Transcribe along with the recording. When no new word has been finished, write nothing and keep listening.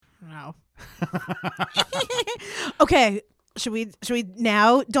No. Okay. Should we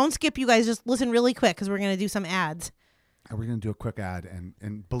now? Don't skip, you guys. Just listen really quick because we're going to do some ads. Are we going to do a quick ad?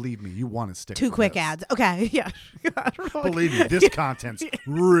 And believe me, you want to stick 2 with quick this. ads. Okay. Yeah. Believe me, this content's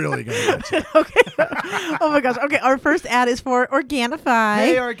really going to get you. Okay. Oh my gosh. Okay. Our first ad is for Organifi.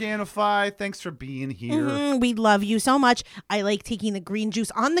 Hey, Organifi. Thanks for being here. We love you so much. I like taking the green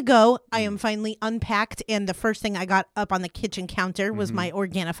juice on the go. I am finally unpacked, and the first thing I got up on the kitchen counter was my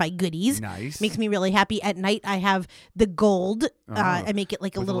Organifi goodies. Nice. Makes me really happy. At night, I have the gold. I make it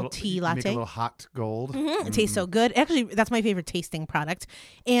like a With little tea latte. Make a little hot gold. It tastes so good. Actually, that's my favorite tasting product.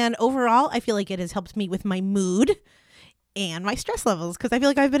 And overall, I feel like it has helped me with my mood and my stress levels because I feel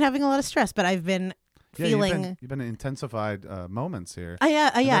like I've been having a lot of stress, but I've been feeling. You've been in intensified moments here. I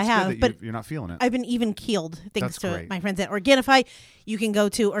And that's have, good that but you're not feeling it. I've been even keeled thanks That's to great. my friends at Organifi. You can go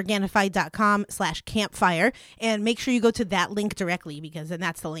to Organifi.com/campfire and make sure you go to that link directly because then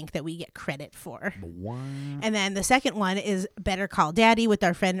that's the link that we get credit for. And then the second one is Better Call Daddy with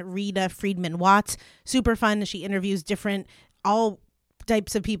our friend Rita Friedman Watts. Super fun. She interviews all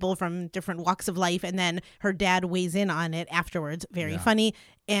types of people from different walks of life, and then her dad weighs in on it afterwards. Very funny.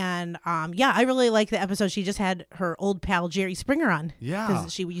 And I really like the episode. She just had her old pal Jerry Springer on. Yeah,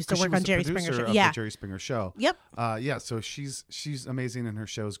 because she used to work on Jerry Springer show. Of the Jerry Springer show. Yep. So she's amazing and her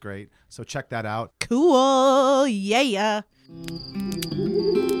show's great. So check that out. Cool. Yeah.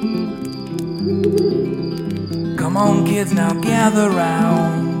 Come on, kids, now gather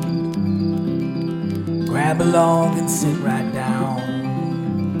round. Grab along and sit right down.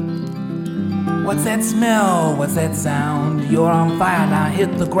 What's that smell? What's that sound? You're on fire, now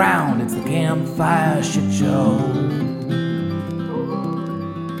hit the ground. It's the Campfire Shit Show.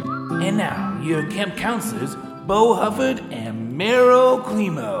 And now, your camp counselors, Bo Hufford and Meryl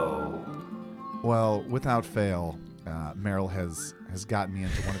Climo. Well, without fail, Meryl has gotten me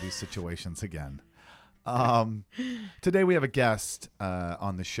into one of these situations again. Today we have a guest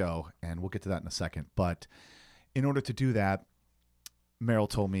on the show, and we'll get to that in a second. But in order to do that, Meryl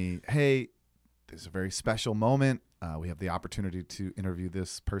told me, hey, there's a very special moment. We have the opportunity to interview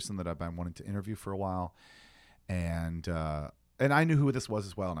this person that I've been wanting to interview for a while. And I knew who this was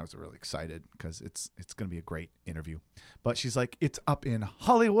as well, and I was really excited because it's going to be a great interview. But she's like, it's up in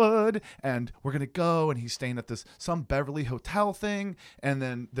Hollywood, and we're going to go, and he's staying at some Beverly hotel thing, and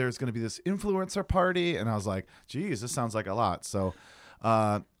then there's going to be this influencer party. And I was like, geez, this sounds like a lot. So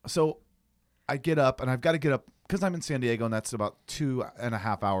I get up, and I've got to get up because I'm in San Diego, and that's about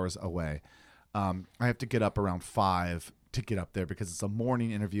 2.5 hours away. I have to get up around 5 to get up there because it's a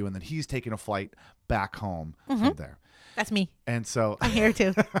morning interview, and then he's taking a flight back home from there. That's me. And so I'm here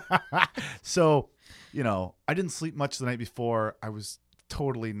too. So, I didn't sleep much the night before. I was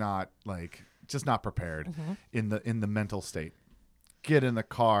totally not just not prepared in the mental state. Get in the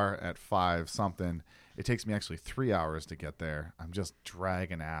car at 5 something. It takes me actually 3 hours to get there. I'm just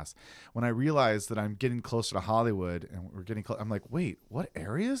dragging ass. When I realize that I'm getting closer to Hollywood and we're getting close, I'm like, wait, what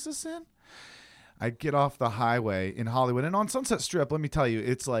area is this in? I get off the highway in Hollywood, and on Sunset Strip, let me tell you,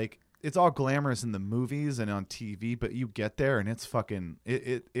 it's all glamorous in the movies and on TV, but you get there and it's fucking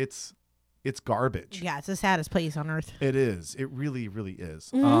it's garbage. Yeah, it's the saddest place on earth. It is. It really, really is.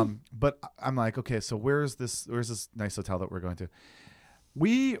 But I'm like, okay, so where's this nice hotel that we're going to?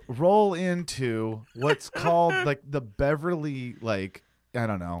 We roll into what's called the Beverly, I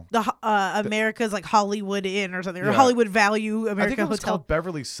don't know. The America's Hollywood Inn or something, or Yeah. Hollywood Value I America think it was Hotel. called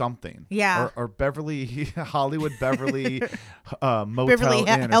Beverly something. Yeah. Or Beverly, Hollywood Beverly Motel Beverly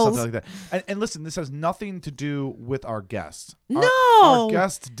Inn or Hills. something like that. And listen, this has nothing to do with our guests. No. Our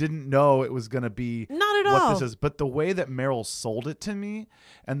guests didn't know it was going to be Not at what all. this is. But the way that Meryl sold it to me,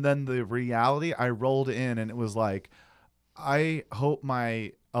 and then the reality, I rolled in and it was like, I hope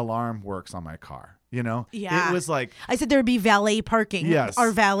my alarm works on my car. Yeah. It was like, I said there would be valet parking. Yes.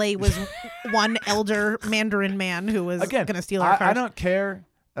 Our valet was one elder Mandarin man who was again, going to steal our car. I don't care.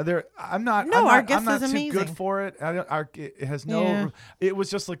 I'm not. No, I'm our not, guest I'm not is too amazing. good for it. It has no. Yeah. It was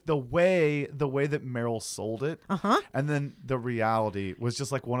just like the way that Meryl sold it, and then the reality was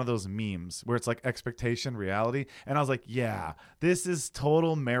just like one of those memes where it's like expectation, reality, and I was like, yeah, this is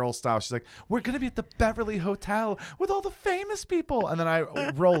total Meryl style. She's like, we're gonna be at the Beverly Hotel with all the famous people, and then I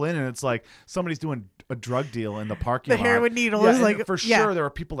roll in and it's like somebody's doing a drug deal in the parking The lot. heroin needle Yeah, is and like- for yeah. sure there are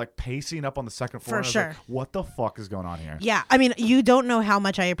people like pacing up on the second floor. For and I was sure. like, what the fuck is going on here? Yeah, I mean, you don't know how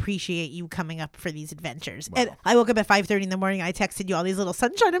much I appreciate you coming up for these adventures. And I woke up at 5:30 in the morning. I texted you all these little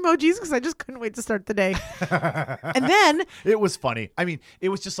sunshine emojis because I just couldn't wait to start the day. And then It was funny. I mean, it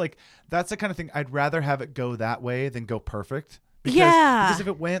was just like, that's the kind of thing I'd rather have it go that way than go perfect. Because Yeah. Because if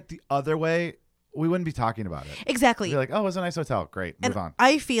it went the other way, we wouldn't be talking about it. Exactly. We'd be like, oh, it was a nice hotel. Great. Move on.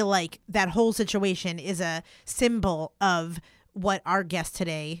 I feel like that whole situation is a symbol of what our guest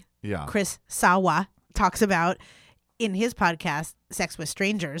today, Yeah. Chris Sawa, talks about in his podcast, Sex with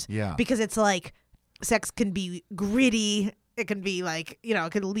Strangers. Yeah. Because it's like sex can be gritty. It can be like,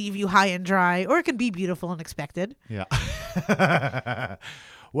 it can leave you high and dry, or it can be beautiful and expected. Yeah.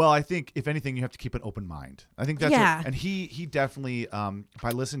 Well, I think if anything, you have to keep an open mind. I think that's Yeah. and he definitely, if I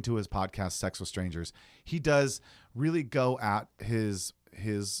listen to his podcast, Sex with Strangers, he does really go at his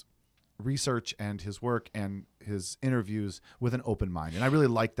research and his work and his interviews with an open mind. And I really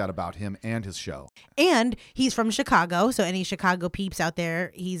like that about him and his show. And he's from Chicago, so any Chicago peeps out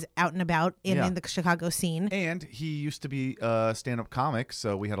there, he's out and about in Yeah. the Chicago scene. And he used to be a stand-up comic,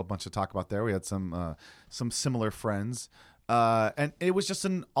 so we had a bunch to talk about there. We had some similar friends. And it was just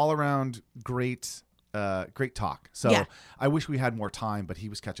an all-around great talk. So Yeah. I wish we had more time, but he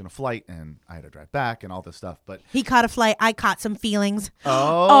was catching a flight and I had to drive back and all this stuff. But He caught a flight. I caught some feelings.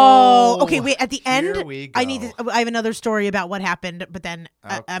 oh, Okay. Wait. At the end, here we I go. need to. I have another story about what happened, but then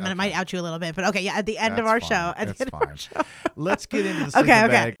I might out you a little bit. But okay, yeah. At the end of our That's show. fine. At That's the end of fine. our show. Let's get into the Okay, sleeping okay.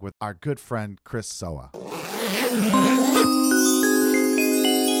 bag with our good friend Chris Soa.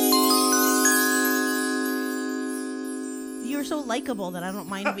 You're so likable that I don't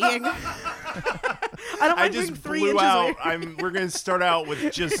mind being. I don't I mind just being 3 blew inches out. away. We're gonna start out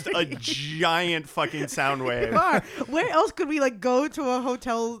with just a giant fucking sound wave. Where else could we go to a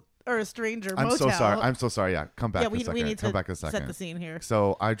hotel or a stranger I'm motel? so sorry. Yeah, come back Yeah, in a we second. need Come to back in a second. set the scene here.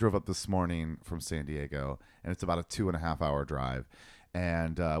 So I drove up this morning from San Diego, and it's about a 2.5 hour drive.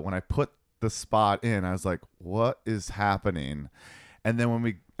 And when I put the spot in, I was like, "What is happening?" And then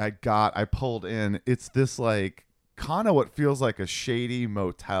when I pulled in. It's this kind of what feels like a shady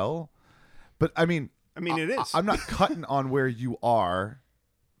motel, but I mean, it is. I'm not cutting on where you are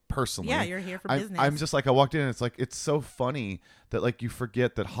personally. Yeah, you're here for business. I'm just I walked in and it's so funny that you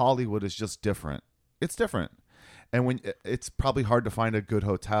forget that Hollywood is just different. It's different. And when it's probably hard to find a good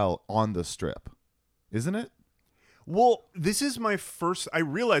hotel on the Strip, isn't it? Well, this is my first. I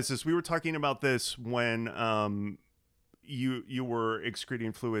realized this. We were talking about this when you were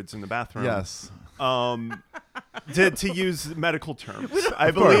excreting fluids in the bathroom. Yes. To use medical terms, I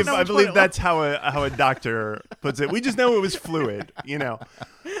Of course. believe that's how a doctor puts it. We just know it was fluid.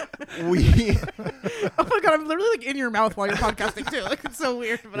 We. Oh my god, I'm literally in your mouth while you're podcasting too. It's so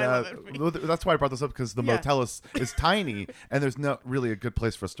weird, but I love it. That's why I brought this up, because the Yeah. motel is tiny and there's not really a good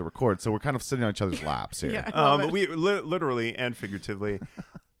place for us to record. So we're kind of sitting on each other's laps here. Yeah, I love it. We literally and figuratively.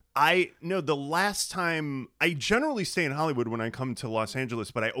 I know the last time I generally stay in Hollywood when I come to Los Angeles,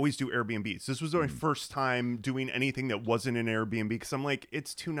 but I always do Airbnbs. This was my first time doing anything that wasn't an Airbnb, because I'm like,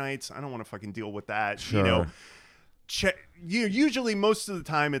 it's 2 nights. I don't want to fucking deal with that. Sure. Usually most of the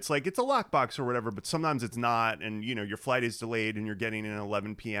time it's it's a lockbox or whatever, but sometimes it's not. And your flight is delayed and you're getting in at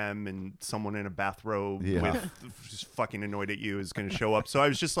 11 p.m. and someone in a bathrobe with just fucking annoyed at you is going to show up. So I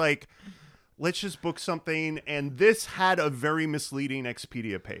was just like, let's just book something. And this had a very misleading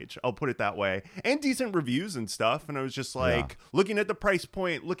Expedia page, I'll put it that way, and decent reviews and stuff. And I was just looking at the price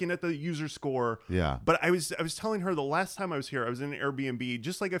point, looking at the user score. Yeah. But I was telling her the last time I was here, I was in an Airbnb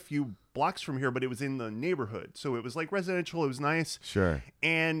just a few blocks from here, but it was in the neighborhood. So it was residential. It was nice. Sure.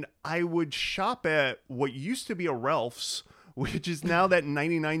 And I would shop at what used to be a Ralph's, which is now that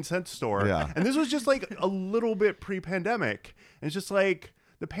 99-cent store. Yeah. And this was just a little bit pre-pandemic. And it's just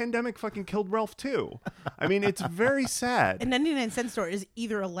the pandemic fucking killed Ralph too. I mean, it's very sad. A 99-cent store is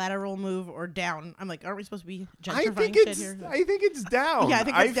either a lateral move or down. I'm like, aren't we supposed to be I gentrifying think shit it's here? down. Yeah, I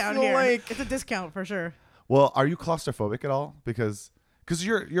think it's down feel here. like It's a discount for sure. Well, are you claustrophobic at all? Because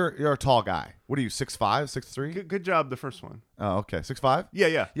you're a tall guy. What are you, 6'5", 6'3"? good job, the first one. Oh, okay, 6'5".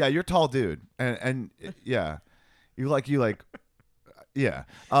 Yeah. Yeah, you're a tall dude, and yeah, you yeah.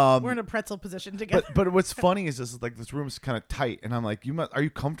 We're in a pretzel position together. But what's funny is this room's kind of tight, and I'm like, are you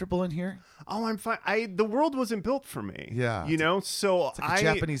comfortable in here? Oh, I'm fine. The world wasn't built for me. Yeah. So It's like a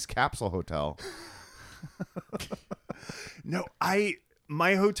Japanese capsule hotel. No,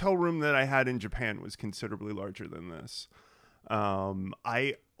 my hotel room that I had in Japan was considerably larger than this.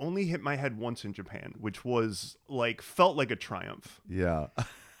 I only hit my head once in Japan, which was felt like a triumph. Yeah.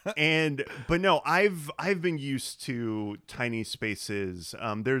 But no, I've been used to tiny spaces.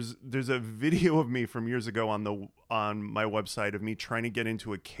 There's a video of me from years ago on my website of me trying to get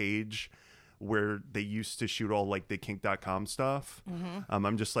into a cage where they used to shoot all the kink.com stuff. Mm-hmm.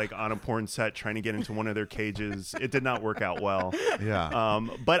 I'm just on a porn set trying to get into one of their cages. It did not work out well. Yeah.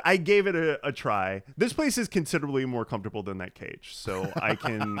 But I gave it a try. This place is considerably more comfortable than that cage, so I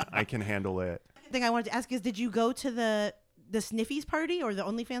can handle it. The thing I wanted to ask is, did you go to the Sniffies party or the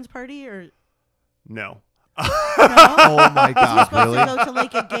OnlyFans party or? No. Oh my god, Supposed really? to go to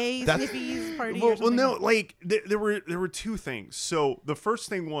like a gay That's- sniffies party or Well, something. no, like there were two things. So the first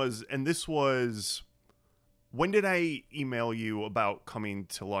thing was, and this was, when did I email you about coming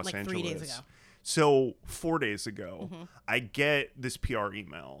to Los Like Angeles? 3 days ago. So 4 days ago, I get this PR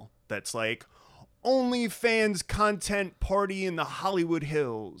email that's like, OnlyFans content party in the Hollywood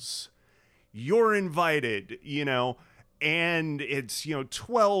Hills. You're invited, and it's,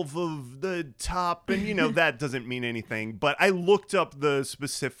 12 of the top, and, that doesn't mean anything. But I looked up the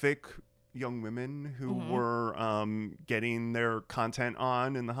specific young women who were getting their content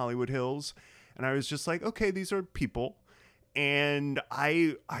on in the Hollywood Hills. And I was just like, okay, these are people. And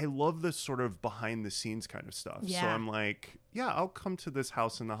I love this sort of behind the scenes kind of stuff. Yeah. So I'm like, yeah, I'll come to this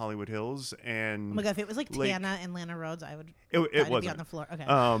house in the Hollywood Hills. And Oh my god, if it was like Tana and Lana Rhodes, I would it try to be wasn't. on the floor. Okay.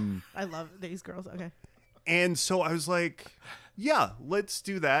 I I love these girls. Okay. And so I was like, yeah, let's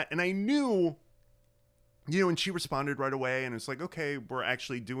do that. And I knew, and she responded right away. And it's like, okay, we're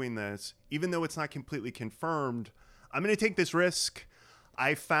actually doing this. Even though it's not completely confirmed, I'm going to take this risk.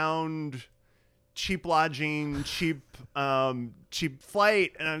 I found cheap lodging, cheap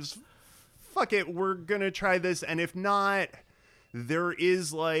flight. And I was, fuck it, we're going to try this. And if not, there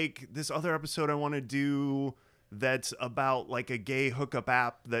is like this other episode I want to do that's about like a gay hookup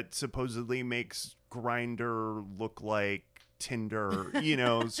app that supposedly makes Grindr look like Tinder,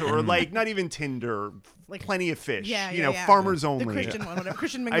 so or like not even Tinder, Like- Plenty of Fish, yeah. Farmers The Only. Christian one, whatever.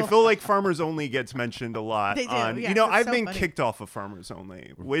 Christian Mingle. I feel like Farmers Only gets mentioned a lot. They do, on, yeah, that's I've so been funny. kicked off of Farmers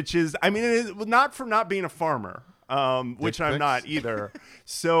Only, which is, I mean, it is not for not being a farmer, which Dick I'm pics? not either.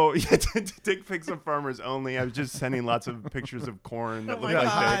 So, yeah, dick pics of Farmers Only. I was just sending lots of pictures of corn that Oh look my like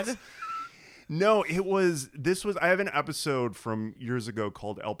god. dicks. No, I have an episode from years ago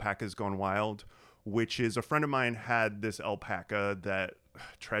called Alpacas Gone Wild, which is a friend of mine had this alpaca that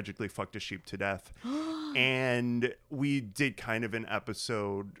tragically fucked a sheep to death. And we did kind of an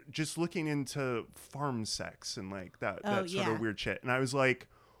episode just looking into farm sex and like that sort yeah. of weird shit. And I was like,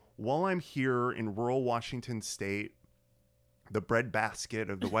 while I'm here in rural Washington State, the breadbasket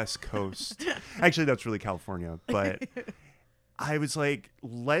of the West Coast, actually that's really California, but I was like,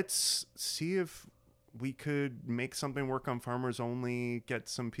 let's see if we could make something work on Farmers Only, get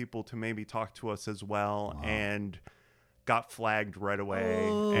some people to maybe talk to us as well, and got flagged right away.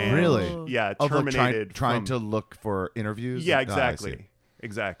 Oh. And, Really? Yeah, Oh, look, terminated. trying to from- look for interviews? Yeah, Ah, I see.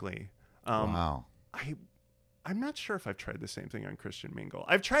 exactly. Wow. I'm not sure if I've tried the same thing on Christian Mingle.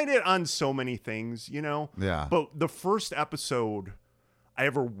 I've tried it on so many things, Yeah. But the first episode I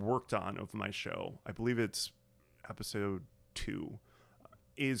ever worked on of my show, I believe it's episode 2,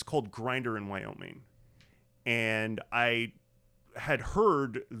 is called Grindr in Wyoming. And I had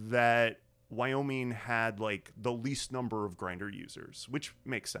heard that Wyoming had like the least number of Grindr users, which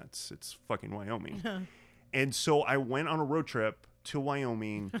makes sense. It's fucking Wyoming. And so I went on a road trip to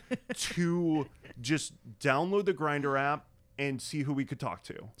Wyoming to just download the Grindr app and see who we could talk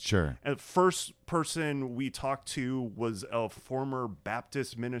to. Sure. And the first person we talked to was a former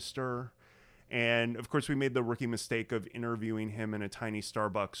Baptist minister. And of course, we made the rookie mistake of interviewing him in a tiny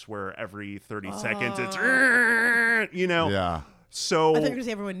Starbucks where every 30 seconds it's, Yeah. So I think because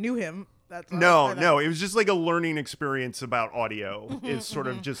everyone knew him. That's why I no, thought- it was just like a learning experience about audio. It's sort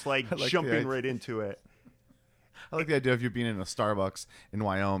of just like like the jumping idea. right into it. I like the idea of you being in a Starbucks in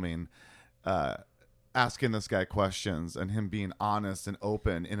Wyoming, asking this guy questions and him being honest and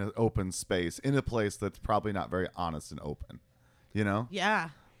open in an open space in a place that's probably not very honest and open. Yeah.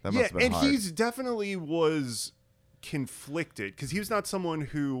 That must have been and hard. he's definitely was conflicted because he was not someone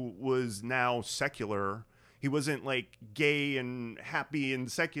who was now secular. He wasn't like gay and happy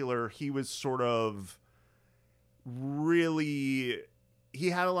and secular. He was sort of really, he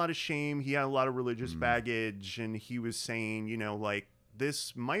had a lot of shame. He had a lot of religious baggage. And he was saying, like,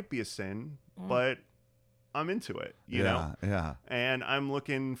 this might be a sin, but I'm into it, you know? Yeah. And I'm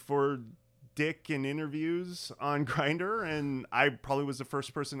looking for dick in interviews on Grindr, and I probably was the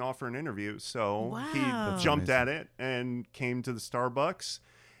first person to offer an interview. So Wow. he jumped at it and came to the Starbucks.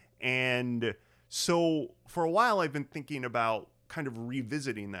 And so for a while, I've been thinking about kind of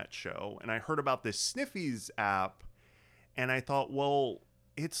revisiting that show. And I heard about this Sniffies app, and I thought, well,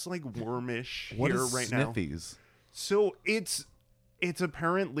 it's like Wormish What here is right now. Sniffies? So it's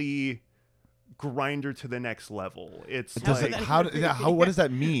apparently Grindr to the next level. It's Does like it, what does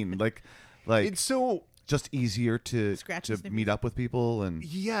that mean? Like it's so just easier to Scratch to the sniffies. meet up with people and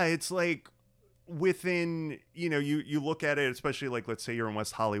yeah, it's like within, you look at it, especially like, let's say you're in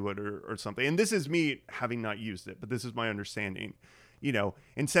West Hollywood or something. And this is me having not used it, but this is my understanding.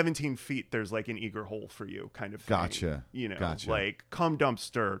 in 17 feet, there's like an eager hole for you kind of thing. Gotcha. Gotcha. Like come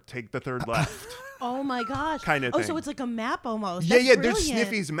dumpster, take the third left. Oh my gosh. Kind of Oh, thing. so it's like a map almost. Yeah, That's yeah. brilliant. There's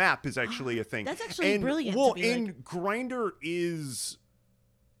Sniffy's map is actually a thing. That's actually and, brilliant. Well, to be and like, Grindr is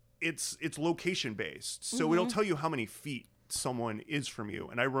it's location based, so it'll tell you how many feet someone is from you.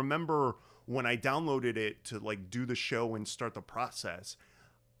 And I remember when I downloaded it to like do the show and start the process,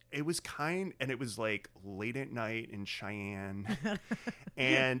 it was like late at night in Cheyenne.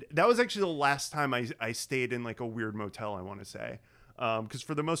 And that was actually the last time I stayed in like a weird motel, I want to say. Because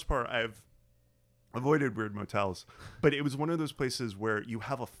for the most part, I've avoided weird motels. But it was one of those places where you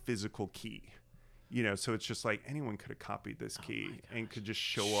have a physical key. So it's just like anyone could have copied this key and could just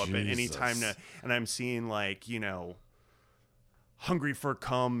show up at any time. And I'm seeing like, Hungry for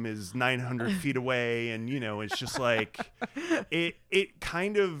Cum is 900 feet away. And, it's just like, it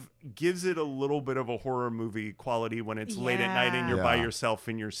kind of gives it a little bit of a horror movie quality when it's late at night and you're by yourself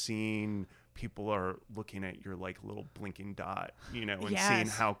and you're seeing people are looking at your like little blinking dot, and seeing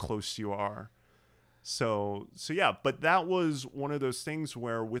how close you are. So yeah, but that was one of those things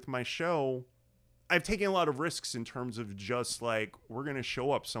where with my show, I've taken a lot of risks in terms of just like, we're going to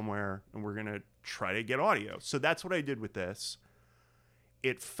show up somewhere and we're going to try to get audio. So that's what I did with this.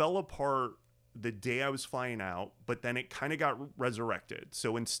 It fell apart the day I was flying out, but then it kind of got resurrected.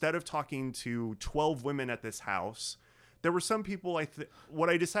 So instead of talking to 12 women at this house, there were some people, what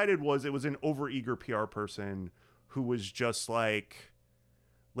I decided was it was an overeager PR person who was just like,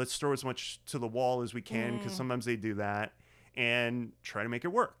 let's throw as much to the wall as we can, because sometimes they do that, and try to make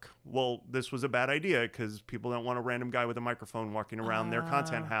it work. Well, this was a bad idea because people don't want a random guy with a microphone walking around their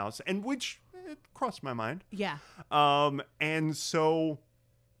content house, and which it crossed my mind. Yeah. And so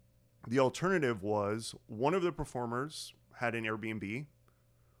the alternative was one of the performers had an Airbnb.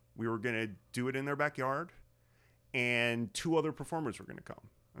 We were going to do it in their backyard, and 2 other performers were going to come.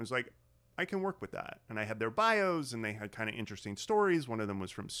 I was like, I can work with that. And I had their bios, and they had kind of interesting stories. One of them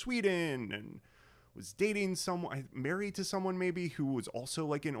was from Sweden and was dating someone, married to someone maybe, who was also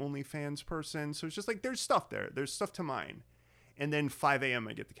like an OnlyFans person. So it's just like, there's stuff there. There's stuff to mine. And then 5 a.m.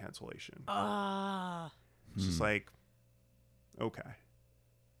 I get the cancellation. It's just like, okay.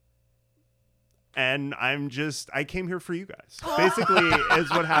 And I came here for you guys. Basically, is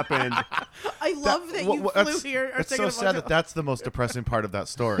what happened. I love that you flew here. It's so sad that that's the most depressing part of that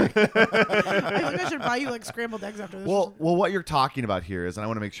story. I think I should buy you like scrambled eggs after this. Well, what you're talking about here is, and I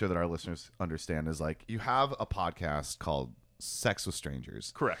want to make sure that our listeners understand, is like you have a podcast called Sex with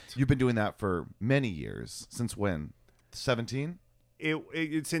Strangers. Correct. You've been doing that for many years. Since when? 17? It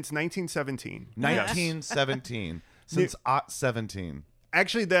since 1917. 1917. Since 17.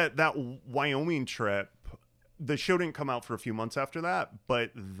 Actually, that Wyoming trip, the show didn't come out for a few months after that,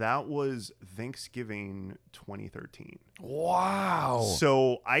 but that was Thanksgiving 2013. Wow.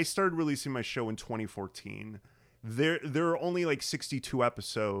 So I started releasing my show in 2014. There are only like 62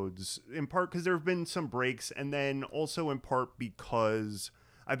 episodes, in part because there have been some breaks, and then also in part because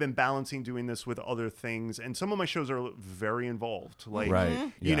I've been balancing doing this with other things, and some of my shows are very involved. Like,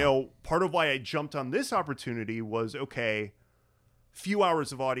 right. Part of why I jumped on this opportunity was, okay, few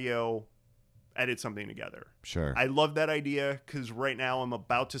hours of audio, edit something together. Sure. I love that idea because right now I'm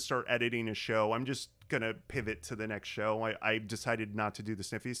about to start editing a show. I'm just going to pivot to the next show. I decided not to do the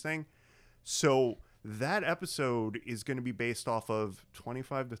Sniffies thing. So that episode is going to be based off of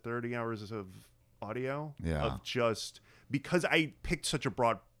 25 to 30 hours of audio. Yeah. Of just, because I picked such a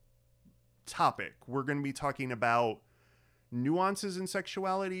broad topic, we're going to be talking about nuances in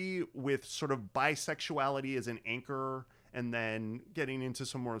sexuality with sort of bisexuality as an anchor, and then getting into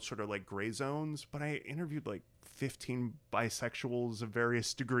some more sort of like gray zones. But I interviewed like 15 bisexuals of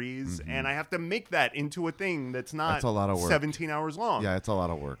various degrees, and I have to make that into a thing that's not a lot of work. 17 hours long. Yeah, it's a lot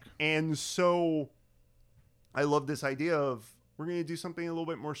of work. And so I love this idea of we're going to do something a little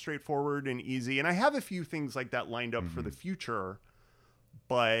bit more straightforward and easy. And I have a few things like that lined up for the future,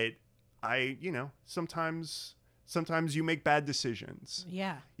 but sometimes you make bad decisions.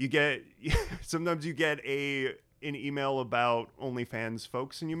 Yeah. Sometimes you get an email about OnlyFans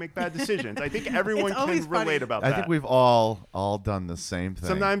folks, and you make bad decisions. I think everyone can relate about that. I think we've all done the same thing.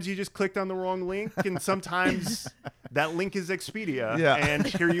 Sometimes you just clicked on the wrong link, and sometimes that link is Expedia, Yeah. and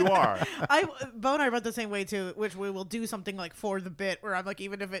here you are. Bo and I wrote the same way too, which we will do something like for the bit, where I'm like,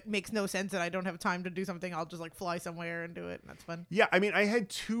 even if it makes no sense and I don't have time to do something, I'll just like fly somewhere and do it. And that's fun. Yeah, I mean, I had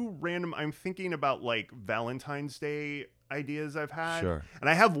 2 random. I'm thinking about like Valentine's Day ideas I've had. Sure. And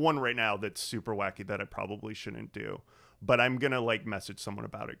I have one right now that's super wacky that I probably shouldn't do, but I'm going to like message someone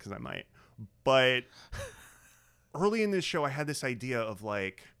about it because I might. But early in this show, I had this idea of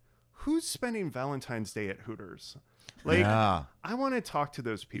like, who's spending Valentine's Day at Hooters? Like, Yeah. I want to talk to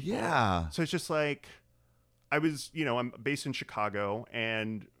those people. Yeah. So it's just like, I'm based in Chicago,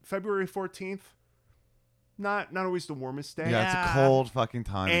 and February 14th, not always the warmest day. Yeah, it's Yeah. a cold fucking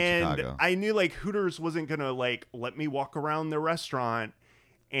time in And Chicago. I knew like Hooters wasn't gonna like let me walk around their restaurant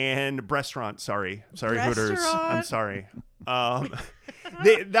sorry Hooters, I'm sorry.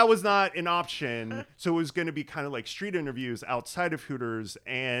 That was not an option, so it was going to be kind of like street interviews outside of Hooters,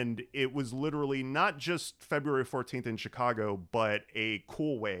 and it was literally not just February 14th in Chicago, but a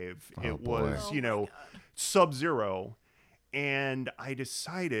cool wave. Oh, It boy. was sub-zero. And I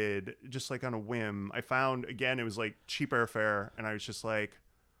decided, just like on a whim, I found, again, it was like cheap airfare, and I was just like,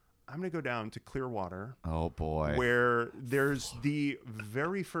 I'm going to go down to Clearwater, Oh boy. where there's the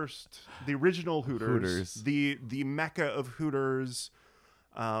original Hooters. the mecca of Hooters,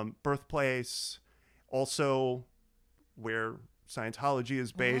 birthplace, also where Scientology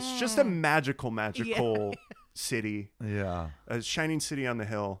is based. Just a magical city, Yeah. a shining city on the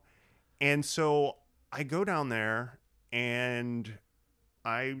hill. And so I go down there and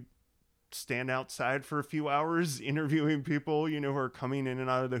I stand outside for a few hours interviewing people, who are coming in and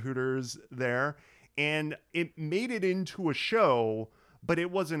out of the Hooters there. And it made it into a show, but it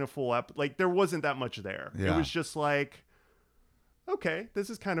wasn't a full like there wasn't that much there. Yeah. It was just like, okay, this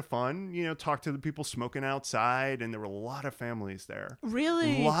is kind of fun. Talk to the people smoking outside, and there were a lot of families there.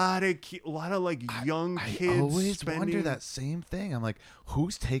 Really? A lot of like young kids. I always spending... wonder that same thing. I'm like,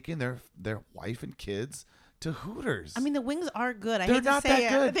 who's taking their wife and kids to Hooters? I mean, the wings are good. I they're hate not to say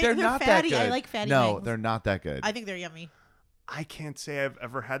that good. it. They're not that fatty. good. I like fatty No, wings. they're not that good. I think they're yummy. I can't say I've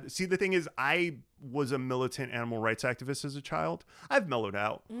ever had. See, the thing is, I was a militant animal rights activist as a child. I've mellowed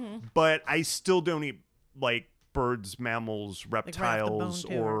out, but I still don't eat like birds, mammals, reptiles,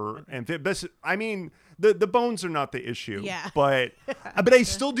 bone too, or amphibians. I mean, the bones are not the issue. Yeah. But I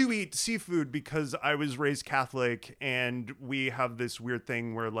still do eat seafood because I was raised Catholic, and we have this weird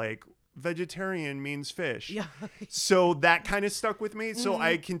thing where like vegetarian means fish. Yeah. So that kind of stuck with me. So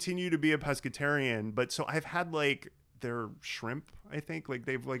I continue to be a pescatarian, but so I've had like their shrimp, I think, like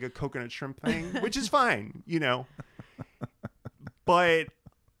they've like a coconut shrimp thing, which is fine, but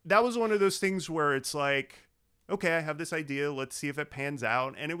that was one of those things where it's like, okay, I have this idea, let's see if it pans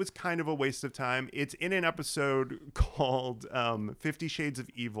out. And it was kind of a waste of time. It's in an episode called 50 Shades of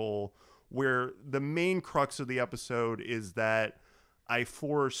Evil, where the main crux of the episode is that I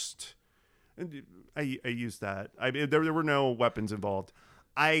used that. There were no weapons involved.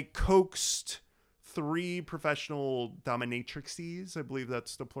 I coaxed 3 professional dominatrixes, I believe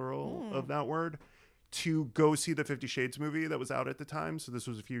that's the plural of that word, to go see the 50 Shades movie that was out at the time. So this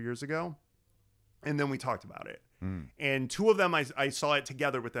was a few years ago. And then we talked about it. And 2 of them, I saw it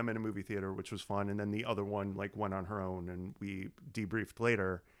together with them in a movie theater, which was fun. And then the other one like went on her own, and we debriefed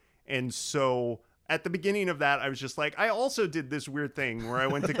later. And so at the beginning of that, I was just like, I also did this weird thing where I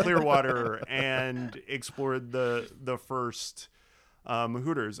went to Clearwater and explored the first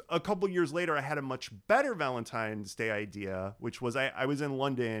Hooters. A couple years later, I had a much better Valentine's Day idea, which was I was in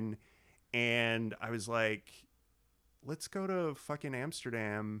London, and I was like, let's go to fucking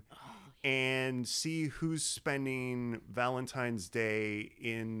Amsterdam and see who's spending Valentine's Day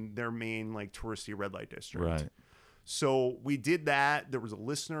in their main like touristy red light district. Right. So we did that. There was a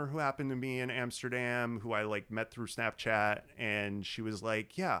listener who happened to be in Amsterdam who I like met through Snapchat, and she was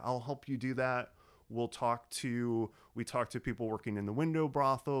like, yeah, I'll help you do that. We talked to people working in the window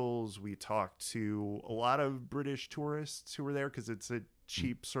brothels. We talked to a lot of British tourists who were there because it's a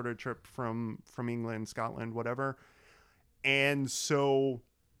cheap sort of trip from England, Scotland, whatever. And so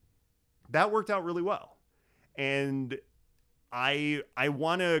that worked out really well. And I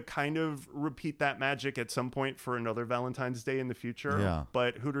want to kind of repeat that magic at some point for another Valentine's Day in the future. Yeah.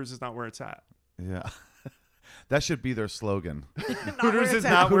 But Hooters is not where it's at. Yeah. That should be their slogan. Hooters is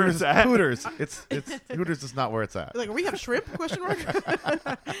not where it's at. Hooters. It's Hooters is not where it's at. Like, we have shrimp? Question mark.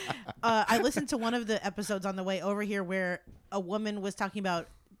 I listened to one of the episodes on the way over here where a woman was talking about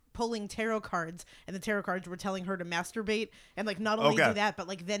pulling tarot cards, and the tarot cards were telling her to masturbate, and like not only do that, but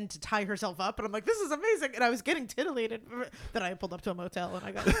like then to tie herself up. And I'm like, this is amazing. And I was getting titillated. Then I pulled up to a motel, and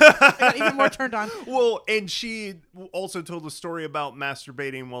I got even more turned on. Well, and she also told a story about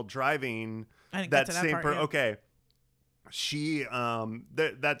masturbating while driving. I didn't get to that part, yeah. Okay. She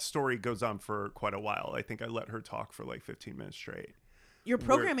that story goes on for quite a while. I think I let her talk for like 15 minutes straight. Your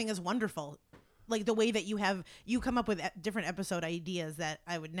programming is wonderful. Like the way that you come up with different episode ideas that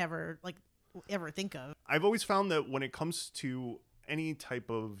I would never like ever think of. I've always found that when it comes to any type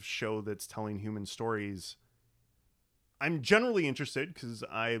of show that's telling human stories, I'm generally interested because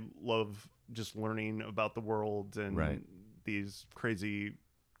I love just learning about the world and these crazy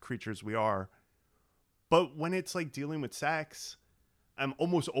creatures we are. But when it's like dealing with sex, I'm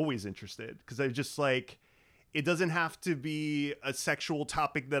almost always interested because I just like, it doesn't have to be a sexual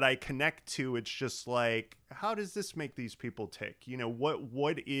topic that I connect to. It's just like, how does this make these people tick? You know,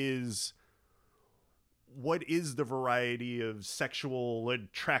 what is the variety of sexual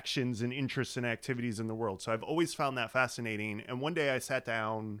attractions and interests and activities in the world? So I've always found that fascinating. And one day I sat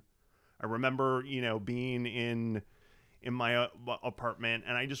down, I remember, you know, being in my apartment,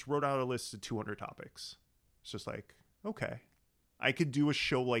 and I just wrote out a list of 200 topics. It's just like, okay, I could do a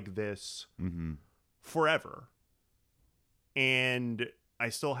show like this forever. And I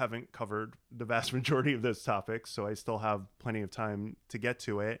still haven't covered the vast majority of those topics, so I still have plenty of time to get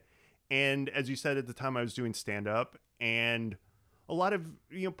to it. And as you said, at the time I was doing stand-up, and a lot of,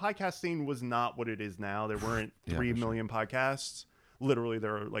 you know, podcasting was not what it is now. There weren't 3 million podcasts. Literally,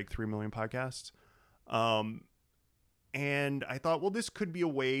 there are like 3 million podcasts. And I thought, well, this could be a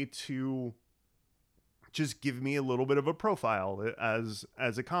way to just give me a little bit of a profile as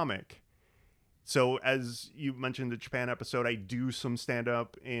a comic. So as you mentioned the Japan episode, I do some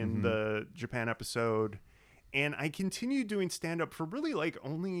stand-up in the Japan episode. And I continued doing stand-up for really like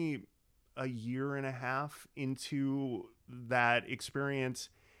only a year and a half into that experience.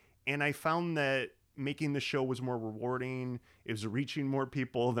 And I found that making the show was more rewarding. It was reaching more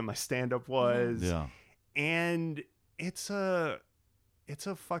people than my stand-up was. Yeah. And it's a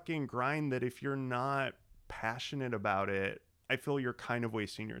fucking grind that if you're not passionate about it, I feel you're kind of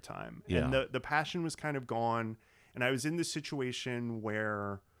wasting your time. Yeah. And the passion was kind of gone. And I was in this situation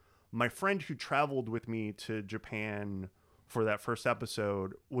where my friend who traveled with me to Japan for that first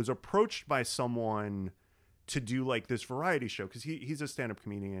episode was approached by someone to do like this variety show because he's a stand-up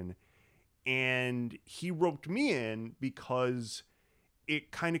comedian. And he roped me in because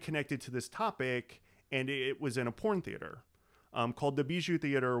it kind of connected to this topic, and it was in a porn theater called the Bijou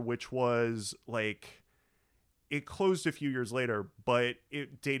Theater, which was like, it closed a few years later, but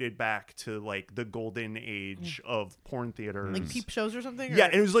it dated back to like the golden age of porn theaters. Like Peep Shows or something? Yeah,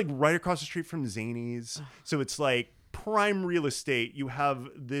 and it was like right across the street from Zanies. So it's like prime real estate. You have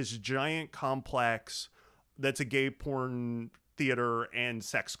this giant complex that's a gay porn theater and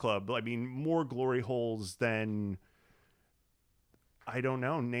sex club. I mean, more glory holes than, I don't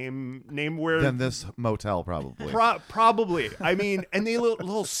know, name where, than this motel probably. Probably. I mean, and they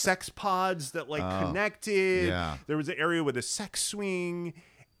little sex pods that like connected. Yeah. There was an area with a sex swing.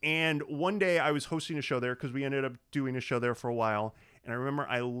 And one day I was hosting a show there because we ended up doing a show there for a while. And I remember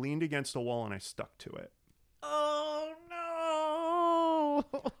I leaned against a wall and I stuck to it. Oh no.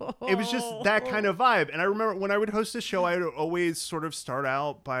 It was just that kind of vibe. And I remember when I would host a show, I would always sort of start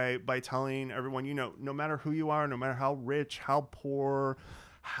out by telling everyone, you know, no matter who you are, no matter how rich, how poor,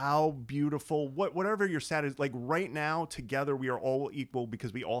 how beautiful, whatever your status, like right now together we are all equal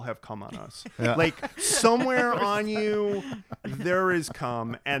because we all have cum on us. Yeah. Like somewhere on you there is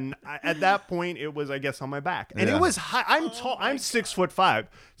cum, and at that point it was, I guess, on my back, and it was high. I'm tall. I'm 6'5".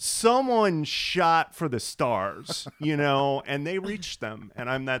 Someone shot for the stars, you know, and they reached them, and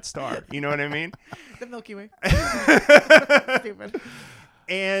I'm that star. You know what I mean? The Milky Way. Stupid.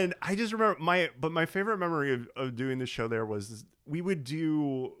 And I just remember my favorite memory of doing the show there was we would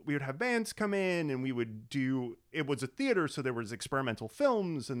have bands come in, and it was a theater, so there was experimental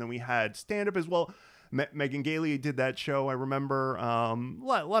films, and then we had stand-up as well. Megan Gailey did that show, I remember. A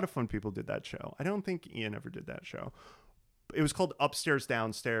lot of fun people did that show. I don't think Ian ever did that show. It was called Upstairs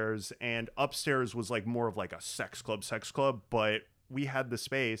Downstairs, and upstairs was like more of like a sex club, but we had the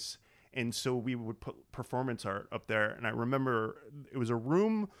space. And so we would put performance art up there. And I remember it was a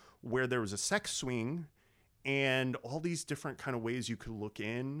room where there was a sex swing and all these different kind of ways you could look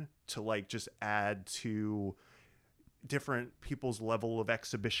in to like just add to different people's level of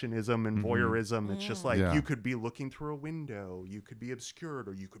exhibitionism and voyeurism. It's just like you could be looking through a window, you could be obscured,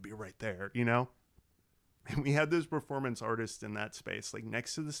 or you could be right there, you know? And we had this performance artist in that space, like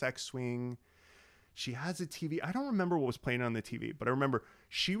next to the sex swing. She has a TV. I don't remember what was playing on the TV, but I remember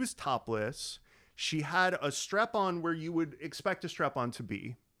she was topless. She had a strap-on where you would expect a strap-on to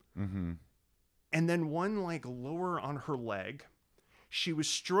be. Mm-hmm. And then one like lower on her leg. She was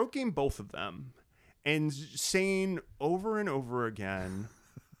stroking both of them and saying over and over again,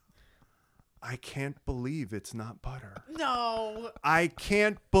 I can't believe it's not butter. No. I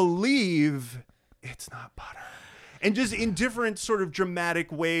can't believe it's not butter. And just in different sort of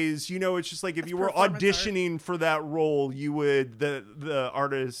dramatic ways, you know, it's just like if you were auditioning for that role, you would, the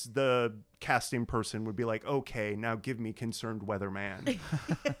artist, the casting person would be like, okay, now give me Concerned Weatherman.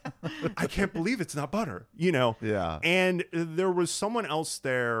 I can't believe it's not butter, you know? Yeah. And there was someone else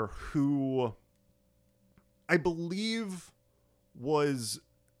there who I believe was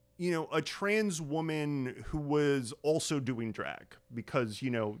a trans woman who was also doing drag, because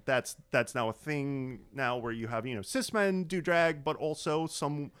that's now a thing now where you have cis men do drag, but also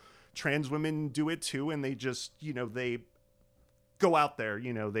some trans women do it too, and they just they go out there,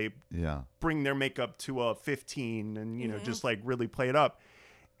 they bring their makeup to a 15 and just like really play it up.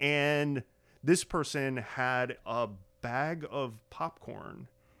 And this person had a bag of popcorn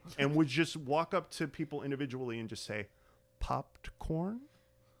and would just walk up to people individually and just say, popped corn,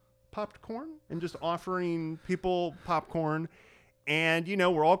 and just offering people popcorn. And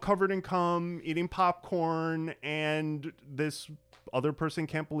we're all covered in cum, eating popcorn, and this other person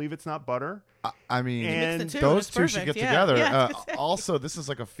can't believe it's not butter. I mean, and those two should get together. Yeah. Also, this is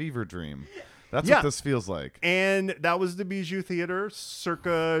like a fever dream. That's what this feels like. And that was the Bijou Theater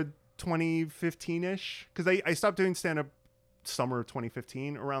circa 2015-ish, because I stopped doing stand-up summer of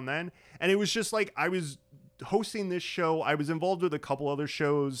 2015, around then. And it was just like I was hosting this show. I was involved with a couple other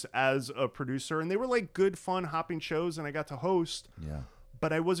shows as a producer, and they were like good, fun, hopping shows, and I got to host. Yeah.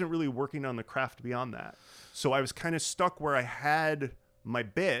 But I wasn't really working on the craft beyond that. So I was kind of stuck where I had my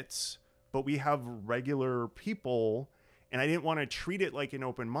bits, but we have regular people, and I didn't want to treat it like an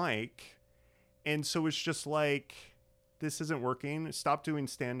open mic. And so it's just like, this isn't working. Stop doing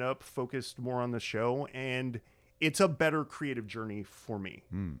stand-up, focused more on the show, and it's a better creative journey for me,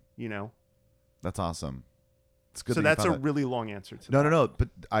 That's awesome. It's good. So that's a really long answer to that. No. But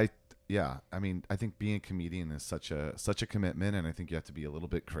I mean, I think being a comedian is such a commitment, and I think you have to be a little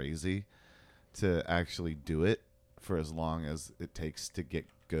bit crazy to actually do it for as long as it takes to get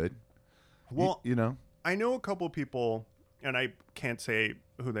good. Well, I know a couple of people, and I can't say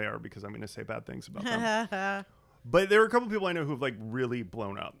who they are because I'm going to say bad things about them. But there are a couple of people I know who've like really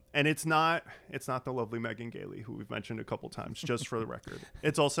blown up, and it's not the lovely Megan Gailey, who we've mentioned a couple times, just for the record.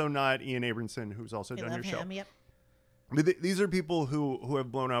 It's also not Ian Abramson, who's also done your show. Yep. But these are people who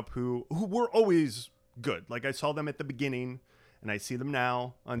have blown up, who were always good. Like, I saw them at the beginning, and I see them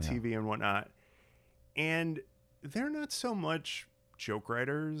now on TV and whatnot. And they're not so much joke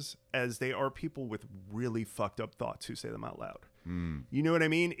writers as they are people with really fucked up thoughts who say them out loud. You know what I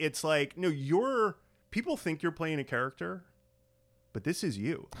mean? It's like, no, people think you're playing a character, but this is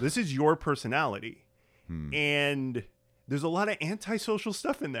you. This is your personality. And there's a lot of antisocial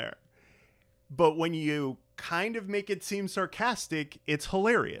stuff in there. But when you kind of make it seem sarcastic, it's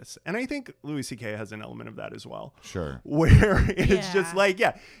hilarious. And I think Louis C.K. has an element of that as well. Sure. Where it's just like,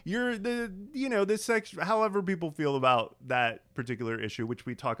 you're this section, however people feel about that particular issue, which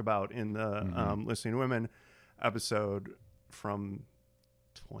we talk about in the Listening to Women episode from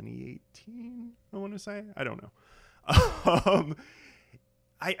 2018, I want to say. I don't know.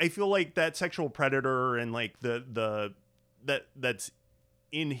 I feel like that sexual predator and like that's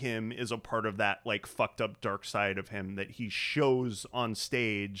in him is a part of that like fucked up dark side of him that he shows on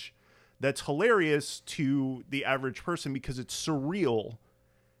stage, that's hilarious to the average person because it's surreal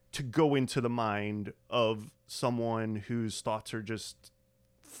to go into the mind of someone whose thoughts are just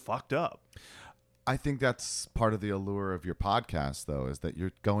fucked up. I think that's part of the allure of your podcast, though, is that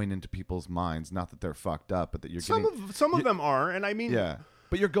you're going into people's minds, not that they're fucked up, but that you're some of them are, and I mean, yeah,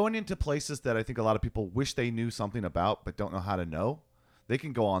 but you're going into places that I think a lot of people wish they knew something about, but don't know how to know. They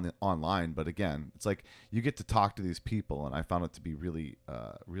can go online, but again, it's like you get to talk to these people, and I found it to be really,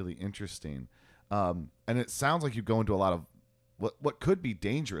 really interesting. And it sounds like you go into a lot of what could be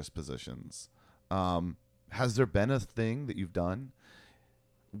dangerous positions. Has there been a thing that you've done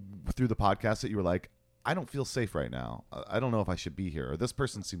through the podcast that you were like, I don't feel safe right now. I don't know if I should be here, or this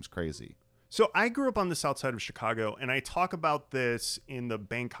person seems crazy? So I grew up on the south side of Chicago, and I talk about this in the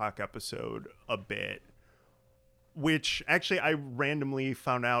Bangkok episode a bit, which actually I randomly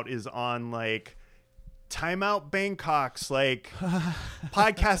found out is on like Time Out Bangkok's like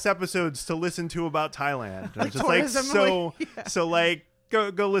podcast episodes to listen to about Thailand. Like just like tourism, so like go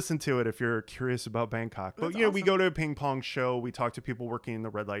listen to it if you're curious about Bangkok. But That's we go to a ping pong show, we talk to people working in the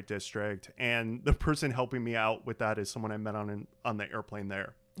red light district, and the person helping me out with that is someone I met on the airplane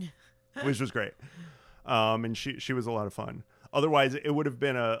there, which was great. And she was a lot of fun. Otherwise, it would have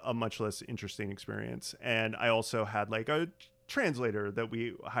been a much less interesting experience. And I also had like a translator that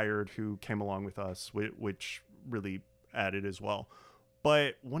we hired who came along with us, which really added as well.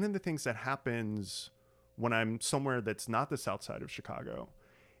 But one of the things that happens when I'm somewhere that's not the south side of Chicago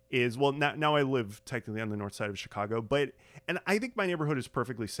is, well, now I live technically on the north side of Chicago, and I think my neighborhood is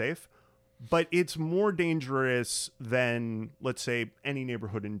perfectly safe, but it's more dangerous than, let's say, any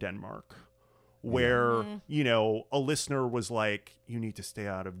neighborhood in Denmark, where, a listener was like, you need to stay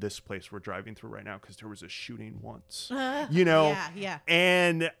out of this place we're driving through right now because there was a shooting once, Yeah.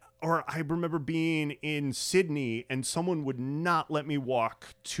 And or I remember being in Sydney and someone would not let me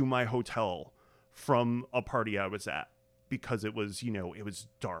walk to my hotel from a party I was at because it was, it was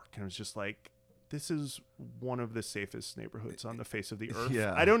dark. And it was just like, this is one of the safest neighborhoods on the face of the earth.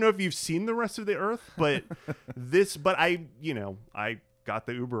 Yeah. I don't know if you've seen the rest of the earth, but I got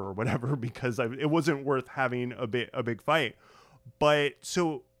the Uber or whatever because it wasn't worth having a big fight. But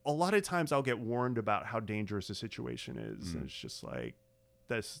so a lot of times I'll get warned about how dangerous a situation is. And it's just like,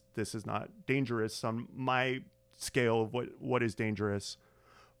 this is not dangerous on my scale of what is dangerous.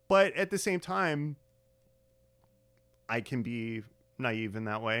 But at the same time, I can be naive in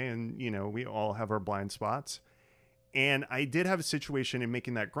that way. And, we all have our blind spots. And I did have a situation in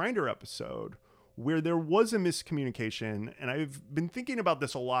making that Grindr episode where there was a miscommunication. And I've been thinking about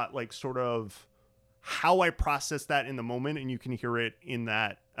this a lot, like sort of how I process that in the moment. And you can hear it in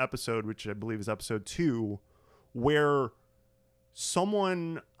that episode, which I believe is episode 2, where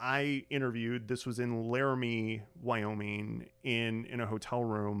someone I interviewed, this was in Laramie, Wyoming, in a hotel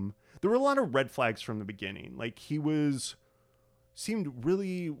room. There were a lot of red flags from the beginning. Like seemed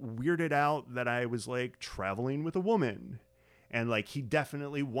really weirded out that I was like traveling with a woman, and like he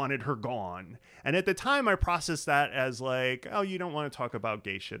definitely wanted her gone. And at the time I processed that as like, oh, you don't want to talk about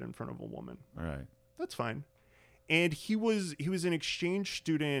gay shit in front of a woman. All right. That's fine. And he was an exchange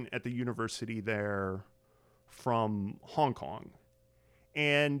student at the university there from Hong Kong.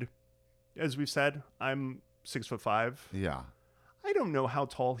 And as we've said, I'm 6'5". Yeah. I don't know how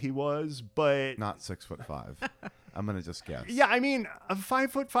tall he was, but Not 6'5". I'm gonna just guess. yeah, I mean, a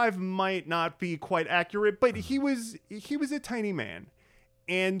 5'5" might not be quite accurate, but he was a tiny man.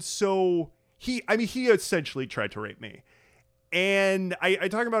 And so he essentially tried to rape me. And I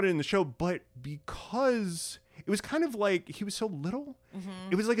talk about it in the show, but because it was kind of like he was so little,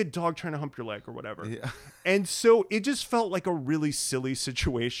 it was like a dog trying to hump your leg or whatever. Yeah. And so it just felt like a really silly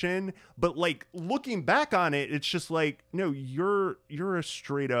situation. But like looking back on it, it's just like, no, you're a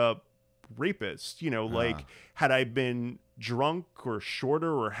straight up rapist. Like had I been drunk or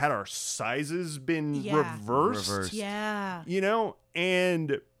shorter, or had our sizes been reversed. Yeah.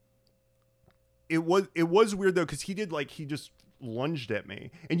 And it was weird though, because he just lunged at me,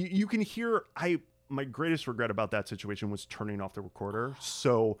 and you can hear my greatest regret about that situation was turning off the recorder.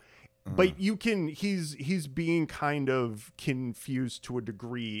 So, but he's being kind of confused to a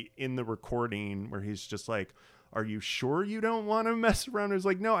degree in the recording where he's just like, are you sure you don't want to mess around? It's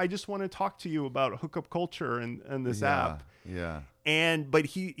like, no, I just want to talk to you about hookup culture and this app. Yeah. But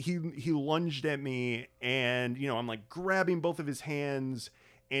he lunged at me, and, I'm like grabbing both of his hands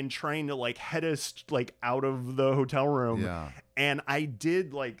and trying to like head us like out of the hotel room. Yeah. And I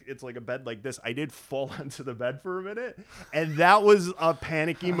did, like, it's like a bed like this. I did fall onto the bed for a minute, and that was a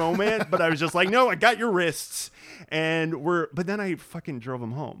panicky moment, but I was just like, no, I got your wrists. But then I fucking drove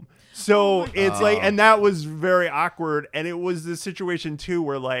him home. So it's like, and that was very awkward. And it was this situation too,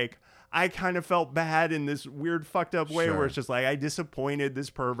 where like, I kind of felt bad in this weird fucked up way where it's just like, I disappointed this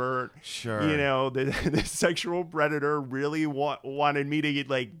pervert. Sure. The sexual predator really wanted me to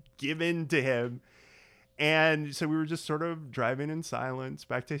like give in to him. And so we were just sort of driving in silence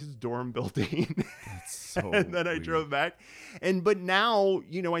back to his dorm building. That's so and then I drove back. But now,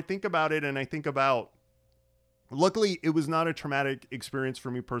 I think about it, and I think about, luckily it was not a traumatic experience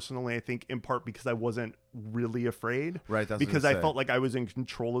for me personally. I think in part because I wasn't really afraid. Right. That's because I felt like I was in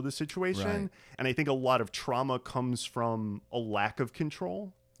control of the situation. Right. And I think a lot of trauma comes from a lack of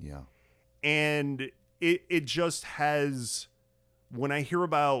control. Yeah. And it just has, when I hear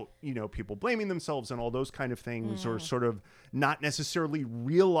about, people blaming themselves and all those kind of things, or sort of not necessarily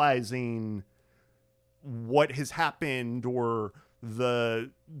realizing what has happened, or the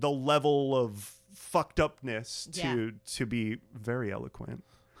level of fucked upness to be very eloquent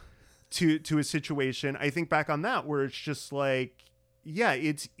to a situation, I think back on that where it's just like, yeah,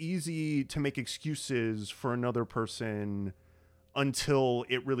 it's easy to make excuses for another person until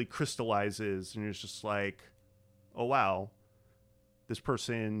it really crystallizes, and it's just like, oh wow, this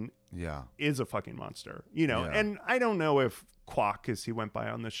person is a fucking monster, And I don't know if Kwok, as he went by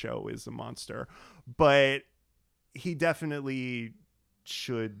on the show, is a monster, but he definitely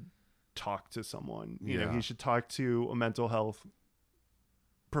should talk to someone. He should talk to a mental health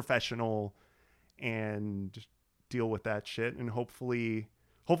professional and deal with that shit. And hopefully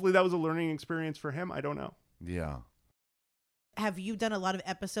that was a learning experience for him. I don't know. Yeah. Have you done a lot of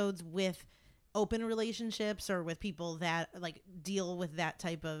episodes with open relationships, or with people that like deal with that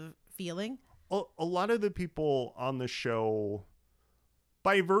type of feeling? A lot of the people on the show,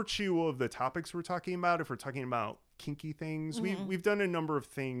 by virtue of the topics we're talking about, if we're talking about kinky things. We've done a number of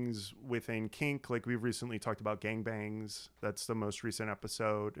things within kink. Like we've recently talked about gangbangs. That's the most recent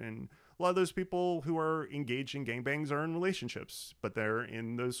episode. And a lot of those people who are engaged in gangbangs are in relationships, but they're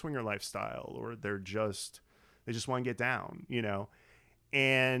in the swinger lifestyle, or they just want to get down, you know?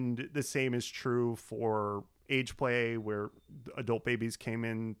 And the same is true for age play, where adult babies came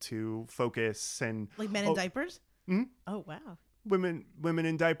into focus, and like men in diapers. Mm-hmm. Oh wow. Women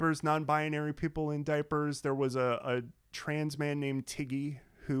in diapers, non-binary people in diapers. There was a trans man named Tiggy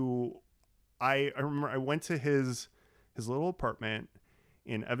who I remember I went to his little apartment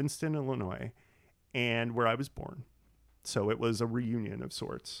in Evanston, Illinois, and where I was born. So it was a reunion of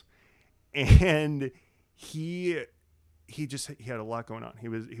sorts. And he had a lot going on. He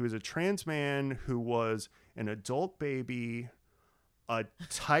was a trans man who was an adult baby, a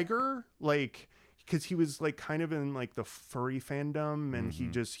tiger, like, because he was like kind of in like the furry fandom, and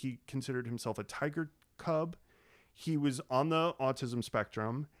he considered himself a tiger cub. He was on the autism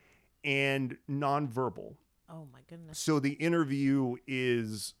spectrum and nonverbal. Oh my goodness. So the interview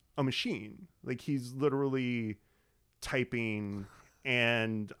is a machine. Like he's literally typing,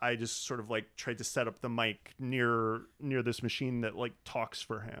 and I just sort of like tried to set up the mic near this machine that like talks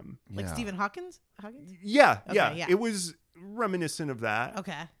for him. Like Stephen Hawkins? Yeah, Okay, yeah. yeah. It was reminiscent of that.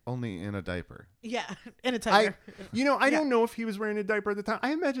 Okay. Only in a diaper. Yeah, in a tiger. I don't know if he was wearing a diaper at the time.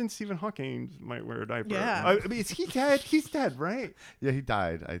 I imagine Stephen Hawking might wear a diaper. Yeah. I mean, is he dead? He's dead, right? Yeah, he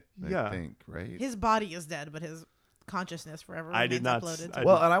died, I Yeah. think, right? His body is dead, but his consciousness forever I did remains not uploaded.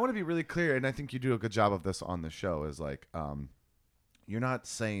 Well, and I want to be really clear, and I think you do a good job of this on the show, is like, you're not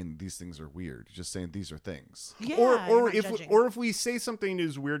saying these things are weird. You're just saying these are things. Yeah, or you're not judging. if we say something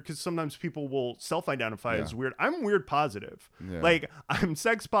is weird, because sometimes people will self-identify as weird. I'm weird positive. Yeah. Like I'm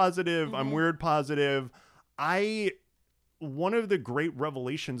sex positive. I'm weird positive. One of the great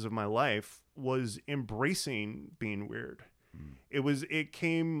revelations of my life was embracing being weird. It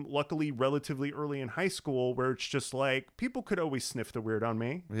came luckily relatively early in high school, where it's just like people could always sniff the weird on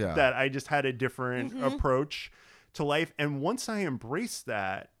me. Yeah. That I just had a different approach to life. And once I embraced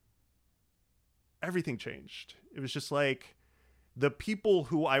that, everything changed. It was just like the people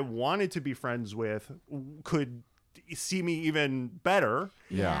who I wanted to be friends with could see me even better.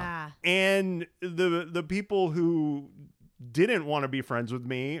 Yeah. And the people who didn't want to be friends with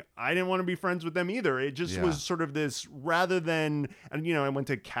me, I didn't want to be friends with them either. It just was sort of this, rather than, and I went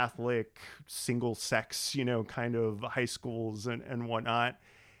to Catholic single sex, kind of high schools and whatnot.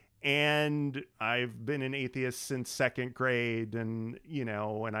 And I've been an atheist since second grade, and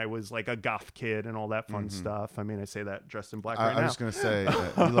and I was like a goth kid and all that fun stuff. I mean, I say that dressed in black right now. I was gonna say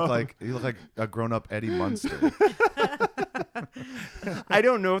you look like a grown-up Eddie Munster. I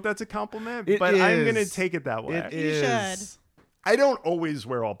don't know if that's a compliment, but I'm gonna take it that way. It You is. should. I don't always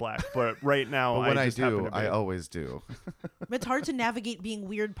wear all black, but right now, But when I just happen do, to be. I always do. But it's hard to navigate being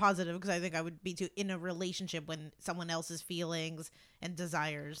weird positive, because I think I would be too in a relationship when someone else's feelings and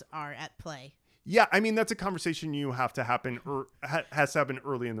desires are at play. Yeah, I mean that's a conversation you have to happen or has to happen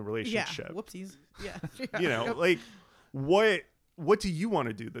early in the Yeah. relationship. Whoopsies. Yeah. Like what do you want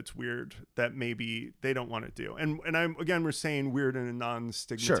to do that's weird that maybe they don't want to do? And we're saying weird in a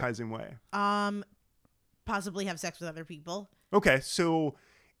non-stigmatizing way. Possibly have sex with other people. Okay, so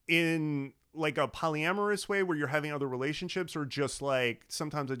in like a polyamorous way where you're having other relationships, or just like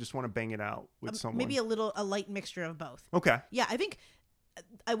sometimes I just want to bang it out with someone? Maybe a light mixture of both. Okay. Yeah, I think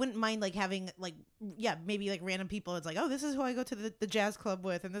I wouldn't mind like having maybe like random people. It's like, oh, this is who I go to the jazz club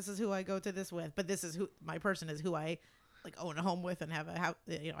with, and this is who I go to this with, but this is who my person is, who I like own a home with and have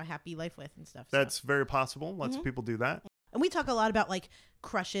a happy life with and stuff. That's very possible. Lots of people do that. And we talk a lot about like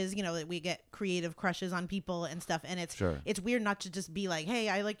crushes, that we get creative crushes on people and stuff. And it's weird not to just be like, hey,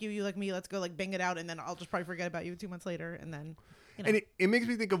 I like you, you like me, let's go like bang it out. And then I'll just probably forget about you 2 months later. And then, And it makes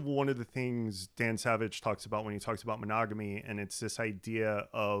me think of one of the things Dan Savage talks about when he talks about monogamy. And it's this idea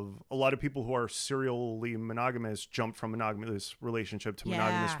of a lot of people who are serially monogamous jump from monogamous relationship to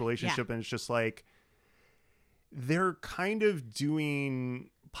monogamous relationship. And it's just like, they're kind of doing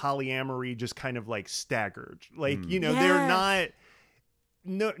polyamory just kind of like staggered, like they're not,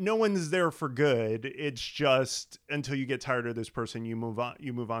 no one's there for good. It's just until you get tired of this person, you move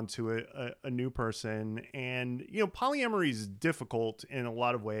on to a new person. And polyamory is difficult in a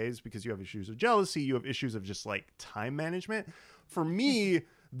lot of ways because you have issues of jealousy, you have issues of just like time management. For me,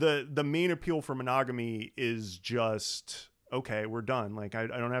 the main appeal for monogamy is just, okay, we're done. Like I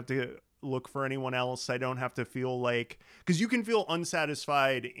don't have to look for anyone else. I don't have to feel like, because you can feel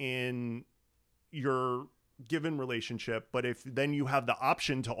unsatisfied in your given relationship, but if then you have the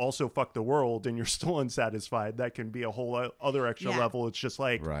option to also fuck the world and you're still unsatisfied, that can be a whole other extra level. It's just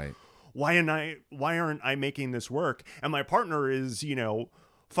like, Right. why aren't I making this work? And my partner is,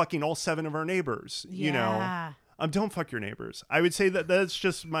 fucking all 7 of our neighbors, don't fuck your neighbors. I would say that's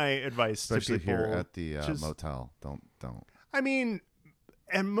just my advice especially to people. here at the motel. Don't. I mean,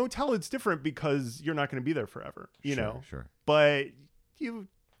 and motel, it's different because you're not going to be there forever, know. Sure. But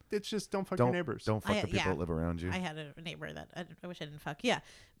it's just don't fuck your neighbors. Don't fuck the people that live around you. I had a neighbor that I wish I didn't fuck. Yeah.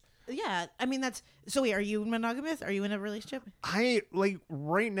 I mean, that's so. Wait, are you monogamous? Are you in a relationship?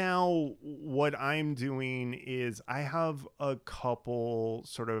 Right now, what I'm doing is I have a couple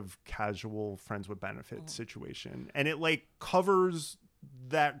sort of casual friends with benefits situation, and it covers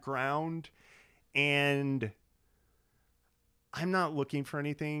that ground, and I'm not looking for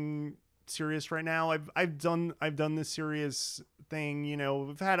anything serious right now. I've done this serious thing,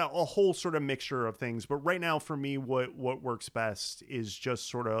 I've had a whole sort of mixture of things, but right now for me, what works best is just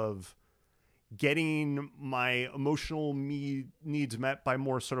sort of getting my emotional needs met by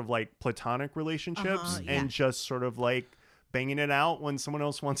more sort of platonic relationships and just sort of banging it out when someone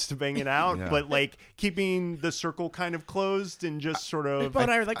else wants to bang it out, but keeping the circle kind of closed and just sort of. But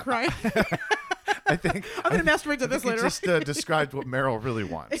I was crying. I think I'm going to masturbate to this later. Just described what Meryl really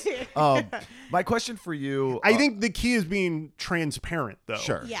wants. My question for you. I think the key is being transparent, though.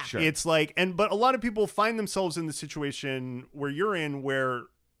 Sure. It's but a lot of people find themselves in the situation where you're in, where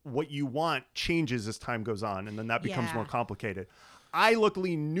what you want changes as time goes on, and then that becomes more complicated. I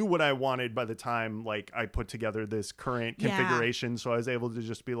luckily knew what I wanted by the time I put together this current configuration, so I was able to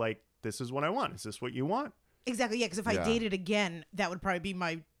just be this is what I want. Is this what you want? Exactly. Yeah. Because if I dated again, that would probably be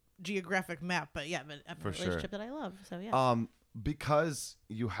my geographic map, but I'm in a relationship that I love, so because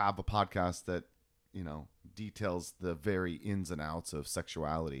you have a podcast that details the very ins and outs of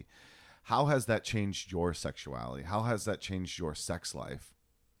sexuality, how has that changed your sexuality? How has that changed your sex life?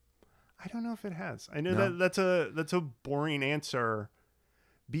 I don't know if it has. I know that's a boring answer,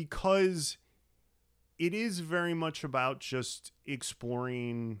 because it is very much about just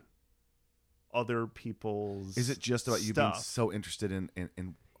exploring other people's. Is it just about you being so interested in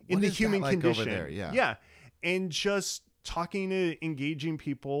the human condition? Over there? Yeah, and just talking to engaging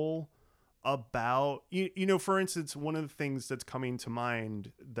people about for instance, one of the things that's coming to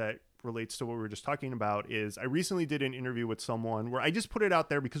mind that relates to what we were just talking about is I recently did an interview with someone where I just put it out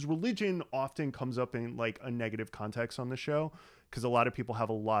there because religion often comes up in a negative context on the show, because a lot of people have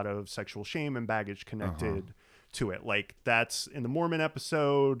a lot of sexual shame and baggage connected to it. That's in the Mormon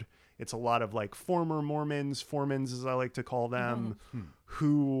episode. It's a lot of former Mormons as I like to call them,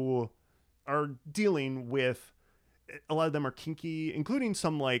 who are dealing with, a lot of them are kinky, including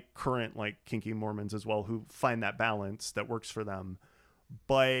some current kinky Mormons as well, who find that balance that works for them.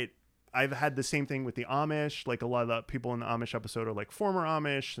 But I've had the same thing with the Amish. A lot of the people in the Amish episode are former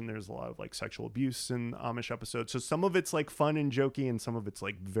Amish, and there's a lot of sexual abuse in the Amish episode. So some of it's fun and jokey, and some of it's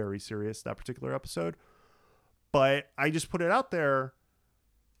very serious, that particular episode. But I just put it out there.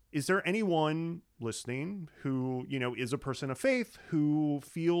 Is there anyone listening who, is a person of faith, who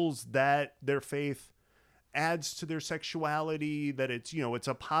feels that their faith adds to their sexuality, that it's, it's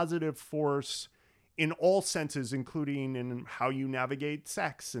a positive force in all senses, including in how you navigate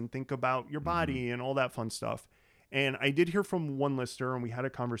sex and think about your body and all that fun stuff? And I did hear from one listener, and we had a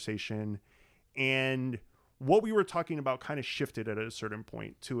conversation, and what we were talking about kind of shifted at a certain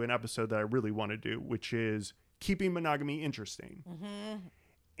point to an episode that I really want to do, which is keeping monogamy interesting.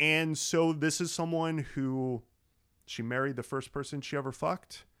 And so this is someone who, she married the first person she ever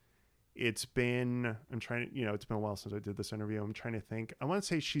fucked. It's been a while since I did this interview. I'm trying to think. I want to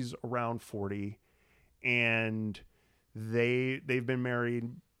say she's around 40, and they've been married,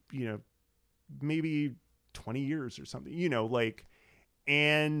 maybe 20 years or something,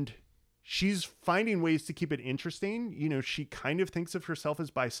 and she's finding ways to keep it interesting. She kind of thinks of herself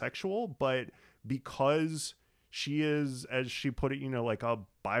as bisexual, but because she is, as she put it, a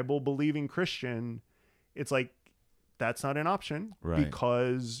Bible believing Christian, it's that's not an option, right?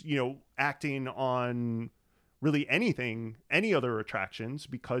 Because, acting on really anything, any other attractions,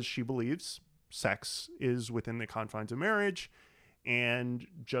 because she believes sex is within the confines of marriage and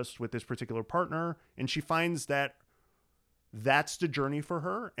just with this particular partner. And she finds that that's the journey for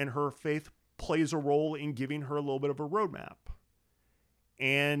her, and her faith plays a role in giving her a little bit of a roadmap.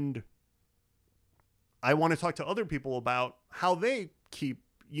 And I want to talk to other people about how they keep,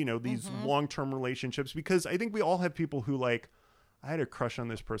 these long-term relationships, because I think we all have people who I had a crush on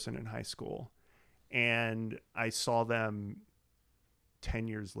this person in high school, and I saw them 10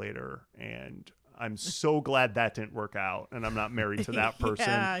 years later, and I'm so glad that didn't work out, and I'm not married to that person.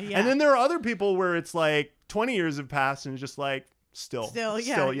 Yeah. And then there are other people where it's 20 years have passed, and it's just still,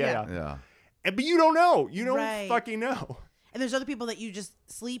 yeah. And, but you don't know. You don't Right. fucking know. And there's other people that you just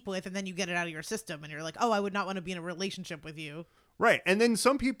sleep with and then you get it out of your system and you're like, oh, I would not want to be in a relationship with you. Right. And then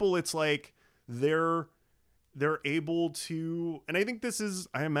some people, it's like they're able to, and I think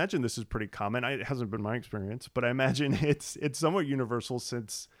I imagine this is pretty common. It hasn't been my experience, but I imagine it's somewhat universal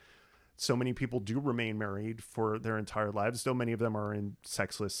since so many people do remain married for their entire lives. So many of them are in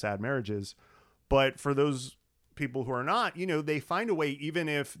sexless, sad marriages. But for those people who are not, they find a way, even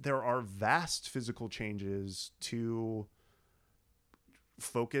if there are vast physical changes, to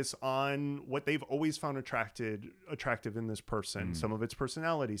focus on what they've always found attractive in this person. Some of it's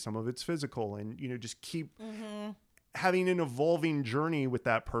personality, some of it's physical, and just keep having an evolving journey with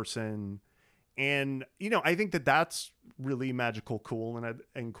that person. And I think that's really magical, cool, and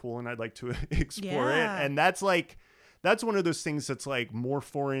I'd like to explore it. And that's one of those things that's like more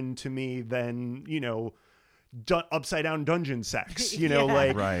foreign to me than upside down dungeon sex,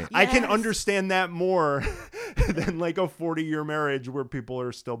 Right. I can understand that more than like a 40-year marriage where people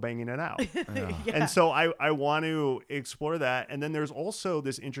are still banging it out. And so I want to explore that. And then there's also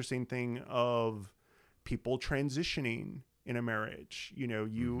this interesting thing of people transitioning in a marriage.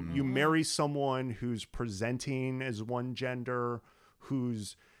 You marry someone who's presenting as one gender,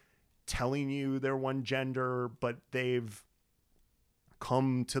 who's telling you they're one gender, but they've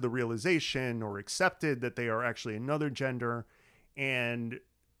come to the realization or accepted that they are actually another gender. And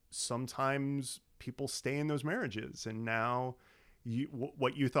sometimes people stay in those marriages, and now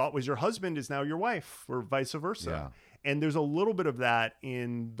what you thought was your husband is now your wife, or vice versa. And there's a little bit of that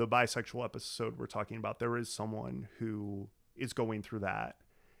in the bisexual episode we're talking about. There is someone who is going through that,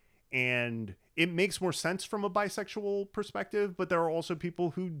 and it makes more sense from a bisexual perspective, but there are also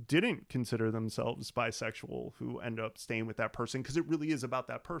people who didn't consider themselves bisexual who end up staying with that person because it really is about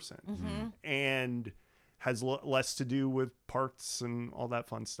that person and has less to do with parts and all that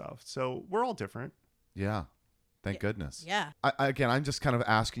fun stuff. So we're all different. Yeah. Thank goodness. Yeah. Again, I'm just kind of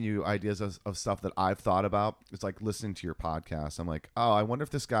asking you ideas of stuff that I've thought about. It's like listening to your podcast. I'm like, oh, I wonder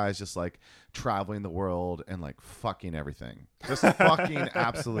if this guy is just like traveling the world and like fucking everything. Just fucking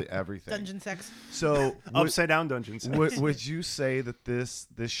absolutely everything. Dungeon sex. So upside down dungeon sex. Would you say that this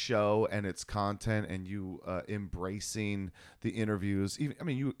show and its content and you embracing the interviews,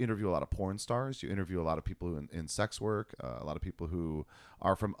 you interview a lot of porn stars, you interview a lot of people in sex work, a lot of people who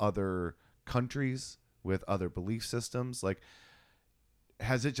are from other countries with other belief systems, like,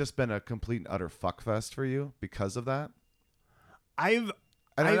 has it just been a complete and utter fuckfest for you because of that? I'm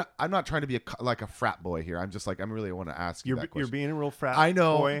not trying to be like a frat boy here. I'm just like, really want to ask you that question. You're being a real frat I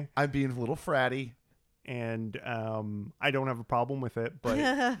know, boy. I'm being a little fratty. And I don't have a problem with it, but,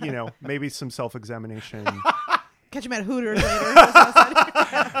 maybe some self-examination. Catch him at Hooters later.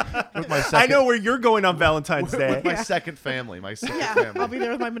 With my I know where you're going on Valentine's Day. With my second family. Family. I'll be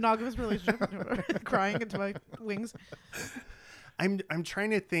there with my monogamous relationship, crying into my wings. I'm trying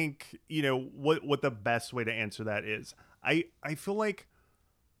to think, what the best way to answer that is. I feel like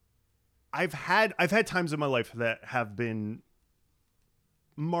I've had times in my life that have been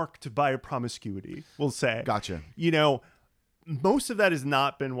marked by promiscuity, we'll say. Gotcha. Most of that has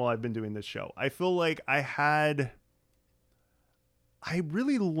not been while I've been doing this show. I feel like I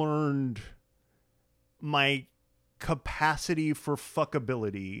really learned my capacity for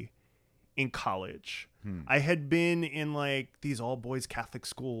fuckability in college. I had been in like these all boys Catholic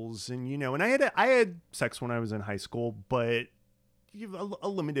schools, and and I had sex when I was in high school, but a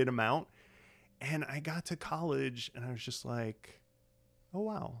limited amount. And I got to college and I was just like, oh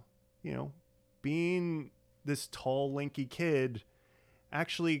wow, being this tall, lanky kid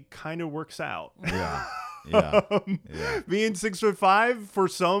actually kind of works out. Yeah. Being 6'5" for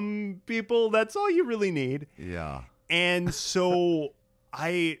some people, that's all you really need. Yeah. And so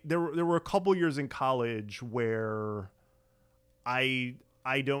there were a couple years in college where I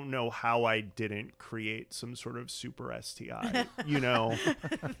don't know how I didn't create some sort of super STI,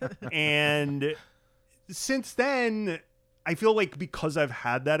 and since then I feel like because I've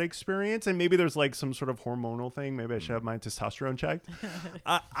had that experience, and maybe there's like some sort of hormonal thing, maybe I should have my testosterone checked.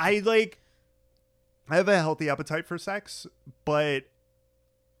 I have a healthy appetite for sex, but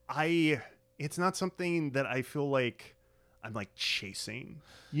it's not something that I feel like I'm like chasing,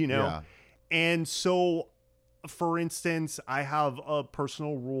 Yeah. And so, for instance, I have a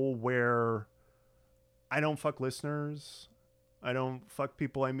personal rule where I don't fuck listeners. I don't fuck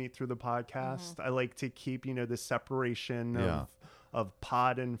people I meet through the podcast. I like to keep, the separation of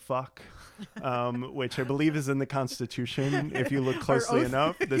pod and fuck, which I believe is in the Constitution. If you look closely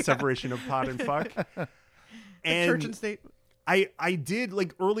enough, the separation of pod and fuck. And church and state. I did,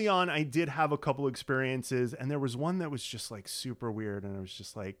 like, early on, I did have a couple experiences, and there was one that was just like super weird, and I was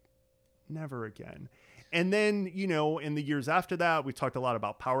just like, never again. And then, you know, in the years after that, we talked a lot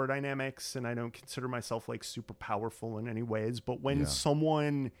about power dynamics, and I don't consider myself like super powerful in any ways, but when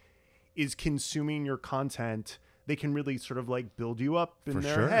someone is consuming your content, they can really sort of like build you up in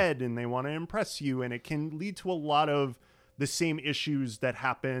their head, and they want to impress you. And it can lead to a lot of the same issues that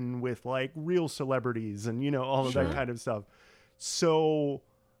happen with like real celebrities and, you know, all of that kind of stuff. So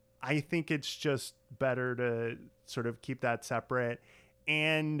I think it's just better to sort of keep that separate.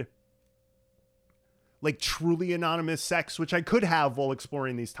 And like truly anonymous sex, which I could have while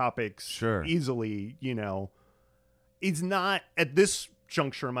exploring these topics easily, you know, is not at this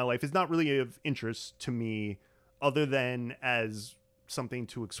juncture in my life, is not really of interest to me other than as something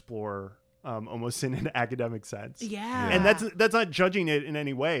to explore, almost in an academic sense. Yeah. And that's not judging it in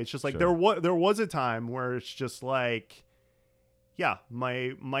any way. It's just like there was a time where it's just like, yeah,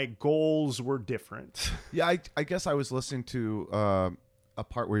 my goals were different. Yeah, I guess I was listening to a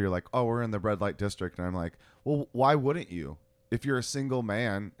part where you're like, oh, we're in the red light district. And I'm like, well, why wouldn't you? If you're a single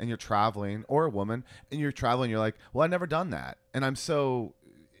man and you're traveling, or a woman and you're traveling, you're like, well, I've never done that. And I'm so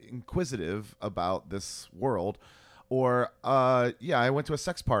inquisitive about this world. Or, yeah, I went to a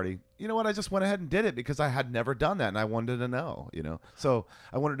sex party. You know what? I just went ahead and did it because I had never done that and I wanted to know, you know? So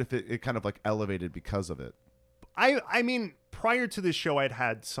I wondered if it kind of like elevated because of it. I mean, prior to this show, I'd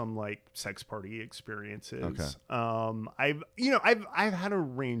had some like sex party experiences. Okay. I've had a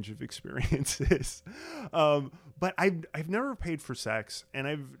range of experiences, but I've never paid for sex, and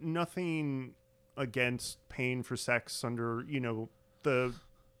I've nothing against paying for sex under, you know, the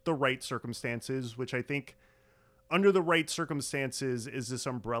right circumstances, which I think under the right circumstances is this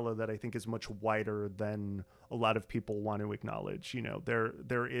umbrella that I think is much wider than a lot of people want to acknowledge. You know,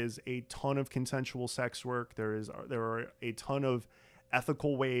 there is a ton of consensual sex work. There are a ton of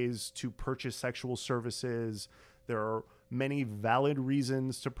ethical ways to purchase sexual services. There are many valid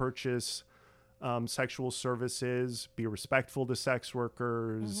reasons to purchase sexual services. Be respectful to sex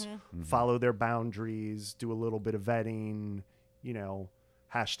workers, follow their boundaries, do a little bit of vetting, you know,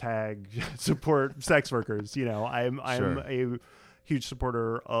 hashtag support sex workers. You know, I'm a huge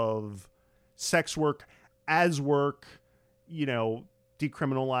supporter of sex work as work. You know,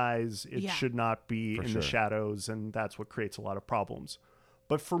 decriminalize it. Should not be in the shadows, and that's what creates a lot of problems.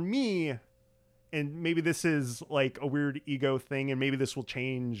 But for me, and maybe this is like a weird ego thing, and maybe this will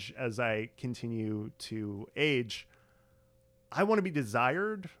change as I continue to age, I want to be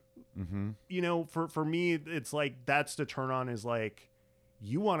desired. You know, for me, it's like that's the turn on, is like,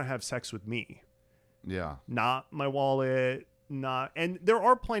 you want to have sex with me. Yeah. Not my wallet, and there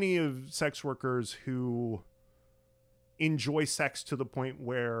are plenty of sex workers who enjoy sex to the point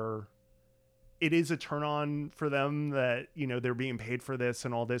where it is a turn on for them that, you know, they're being paid for this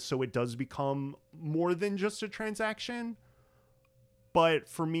and all this. So it does become more than just a transaction. But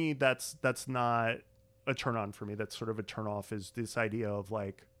for me, that's not a turn on for me. That's sort of a turn off, is this idea of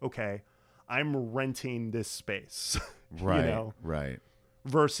like, okay, I'm renting this space. Right. You know? Right.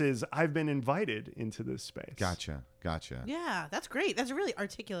 Versus I've been invited into this space. Gotcha. Yeah, that's great. That's a really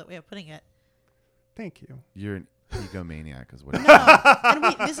articulate way of putting it. Thank you. You're an egomaniac is what. No,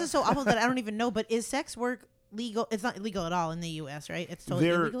 and this is so awful that I don't even know. But is sex work legal? It's not illegal at all in the U.S., right? It's totally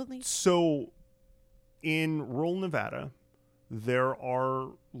illegal in the U.S. So, in rural Nevada, there are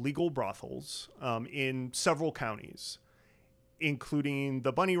legal brothels in several counties, including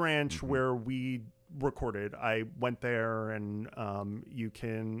the Bunny Ranch where we recorded. I went there, and you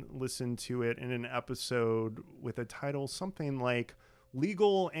can listen to it in an episode with a title something like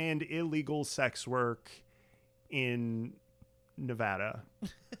 "Legal and Illegal Sex Work in Nevada."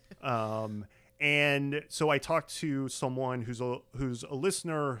 And so I talked to someone who's a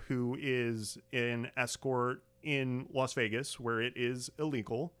listener who is an escort in Las Vegas, where it is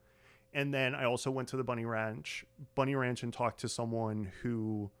illegal. And then I also went to the Bunny Ranch and talked to someone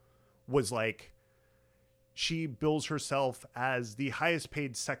who was like, she bills herself as the highest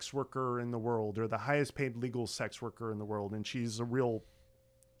paid sex worker in the world, or the highest paid legal sex worker in the world. And she's a real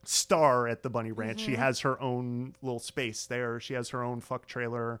star at the Bunny Ranch. She has her own little space there. She has her own fuck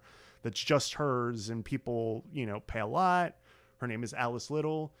trailer that's just hers, and people, you know, pay a lot. Her name is Alice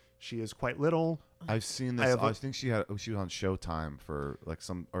Little. She is quite little. I've seen this. I think she was on Showtime for like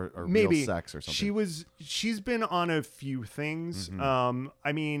some or maybe Real Sex or something. She's been on a few things.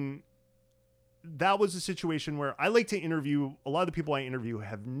 I mean, that was a situation where I like to interview. A lot of the people I interview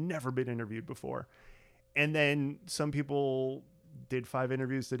have never been interviewed before. And then some people did 5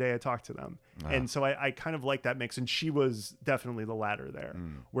 interviews the day I talked to them. And so I kind of like that mix. And she was definitely the latter there,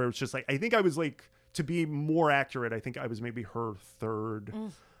 where it's just like, I think I was like, to be more accurate, I think I was maybe her third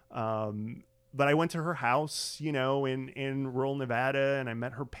but I went to her house, you know, in rural Nevada, and I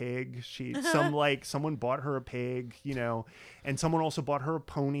met her pig. Someone bought her a pig, you know, and someone also bought her a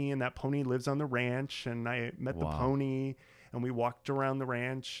pony, and that pony lives on the ranch. And I met the pony, and we walked around the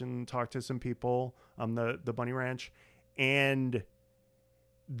ranch and talked to some people on the bunny ranch. And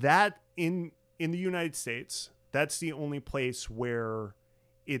that in the United States, that's the only place where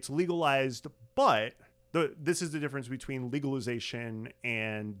it's legalized, but this is the difference between legalization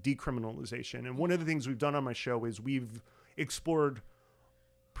and decriminalization. And one of the things we've done on my show is we've explored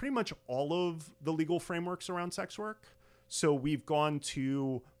pretty much all of the legal frameworks around sex work. So we've gone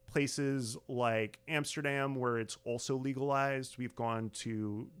to places like Amsterdam, where it's also legalized. We've gone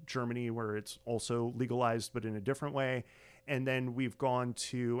to Germany, where it's also legalized, but in a different way. And then we've gone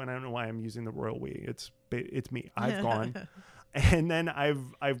to, and I don't know why I'm using the royal we. It's me. I've gone. And then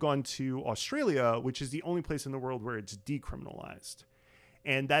I've gone to Australia, which is the only place in the world where it's decriminalized.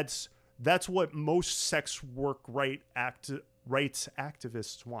 And that's what most sex work rights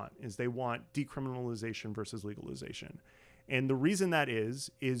activists want, is they want decriminalization versus legalization. And the reason that is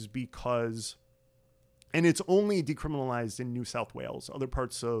because, and it's only decriminalized in New South Wales. Other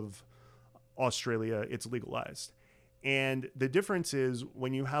parts of Australia, it's legalized. And the difference is,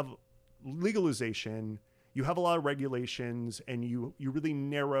 when you have legalization, you have a lot of regulations, and you really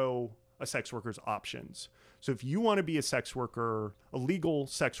narrow a sex worker's options. So if you want to be a sex worker, a legal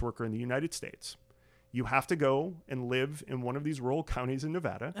sex worker in the United States, you have to go and live in one of these rural counties in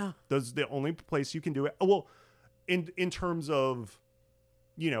Nevada. Oh. That's the only place you can do it. Well, in terms of,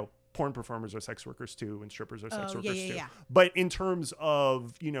 you know, porn performers are sex workers too, and strippers are sex workers too. Yeah. But in terms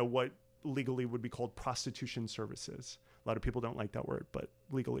of, you know, what legally would be called prostitution services, a lot of people don't like that word, but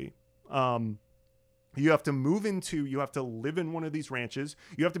legally, you have to live in one of these ranches.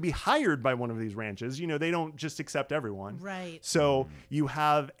 You have to be hired by one of these ranches. You know, they don't just accept everyone. Right. So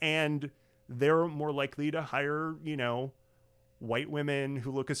and they're more likely to hire, you know, white women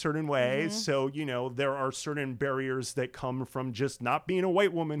who look a certain way. Mm-hmm. So, you know, there are certain barriers that come from just not being a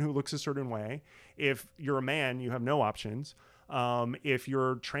white woman who looks a certain way. If you're a man, you have no options. If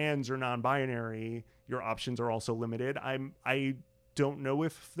you're trans or non-binary, your options are also limited. I don't know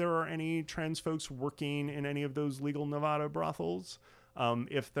if there are any trans folks working in any of those legal Nevada brothels.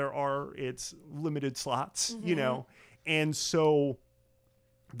 If there are, it's limited slots, you know? And so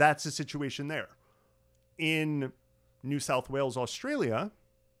that's the situation there. In New South Wales, Australia,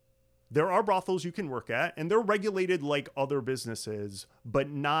 there are brothels you can work at, and they're regulated like other businesses, but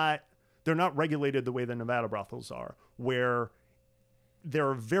they're not regulated the way the Nevada brothels are, where there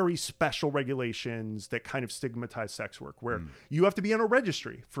are very special regulations that kind of stigmatize sex work, where you have to be on a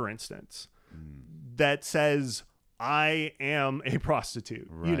registry, for instance, that says, I am a prostitute,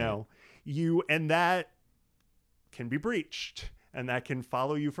 right. You know, and that can be breached, and that can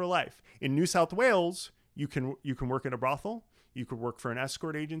follow you for life. In New South Wales, you can work in a brothel, you could work for an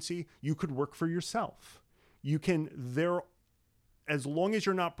escort agency, you could work for yourself. As long as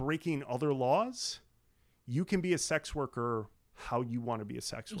you're not breaking other laws, you can be a sex worker how you want to be a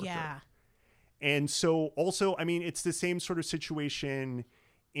sex worker. Yeah. And so also, I mean, it's the same sort of situation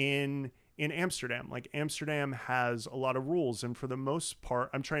in Amsterdam. Like, Amsterdam has a lot of rules, and for the most part,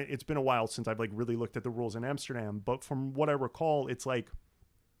 it's been a while since I've like really looked at the rules in Amsterdam, but from what I recall, it's like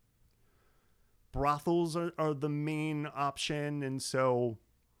brothels are the main option. And so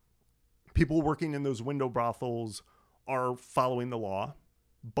people working in those window brothels are following the law,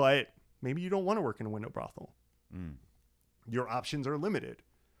 but maybe you don't want to work in a window brothel. Your options are limited.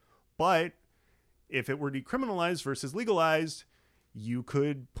 But if it were decriminalized versus legalized, you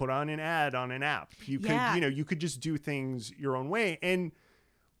could put on an ad on an app. You could just do things your own way. And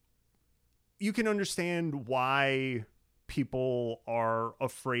you can understand why people are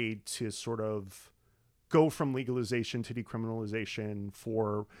afraid to sort of go from legalization to decriminalization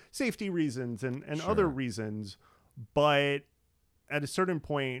for safety reasons and sure. other reasons. But at a certain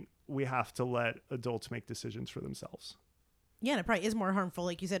point, we have to let adults make decisions for themselves. Yeah, and it probably is more harmful.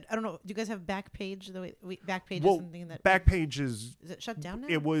 Like you said, I don't know. Do you guys have Backpage? Backpage is something that... Backpage is it shut down now?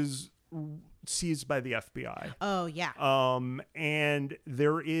 It was seized by the FBI. Oh, yeah. And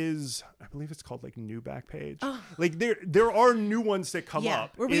there is, I believe it's called like New Backpage. Oh. Like there are new ones that come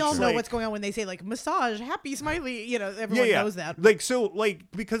up. Where we all know what's going on when they say like massage, happy, smiley, you know, everyone knows that. Like, so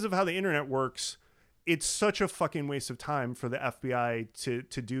like, because of how the internet works, it's such a fucking waste of time for the FBI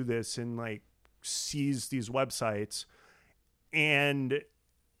to do this and like seize these websites. And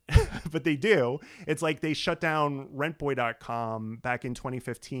but they do. It's like they shut down rentboy.com back in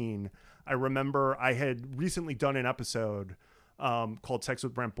 2015. I remember I had recently done an episode called Sex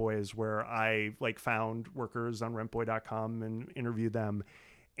with Rent Boys, where I like found workers on rentboy.com and interviewed them.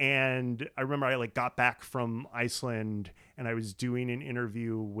 And I remember I like got back from Iceland and I was doing an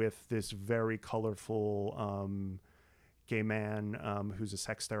interview with this very colorful gay man who's a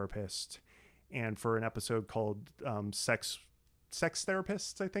sex therapist. And for an episode called Sex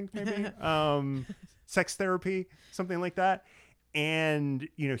Therapists, I think maybe. Sex Therapy, something like that. And,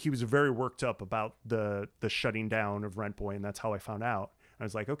 you know, he was very worked up about the shutting down of Rent Boy, and that's how I found out. I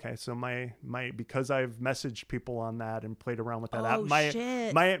was like, okay, so my because I've messaged people on that and played around with that app,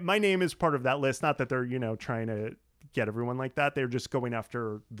 my name is part of that list. Not that they're, you know, trying to get everyone like that. They're just going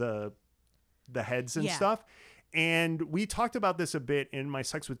after the heads and stuff. And we talked about this a bit in my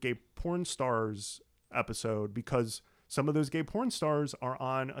Sex with Gay Porn Stars episode, because some of those gay porn stars are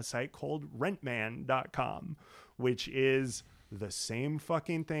on a site called rentman.com, which is the same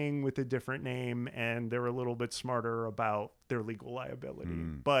fucking thing with a different name, and they're a little bit smarter about their legal liability.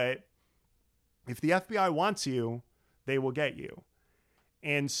 But if the FBI wants you, they will get you.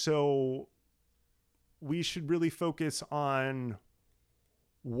 And so we should really focus on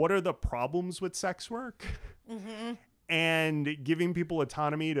what are the problems with sex work and giving people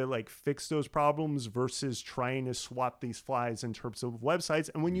autonomy to like fix those problems versus trying to swat these flies in terms of websites.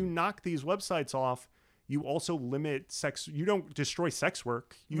 And when you knock these websites off, you also limit sex. You don't destroy sex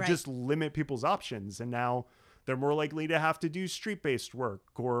work. You just limit people's options. And now they're more likely to have to do street-based work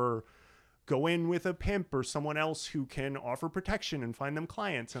or go in with a pimp or someone else who can offer protection and find them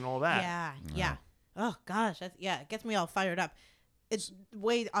clients and all that. Yeah. Oh, gosh. It gets me all fired up. It's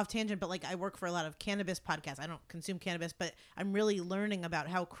way off tangent, but like I work for a lot of cannabis podcasts. I don't consume cannabis, but I'm really learning about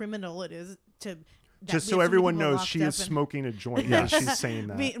how criminal it is to... Just so everyone knows, she is smoking a joint. Yeah, she's saying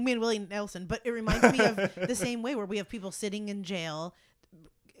that. Me and Willie Nelson. But it reminds me of the same way where we have people sitting in jail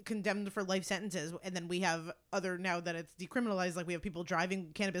condemned for life sentences, and then we have now that it's decriminalized, like we have people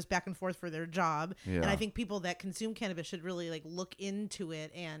driving cannabis back and forth for their job. And I think people that consume cannabis should really like look into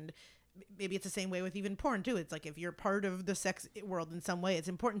it, and maybe it's the same way with even porn too. It's like if you're part of the sex world in some way, it's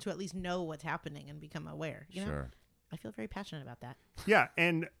important to at least know what's happening and become aware. You know? I feel very passionate about that. Yeah,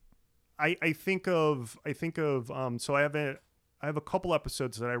 and I think of so I have a couple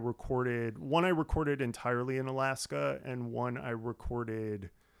episodes that I recorded. One I recorded entirely in Alaska, and one I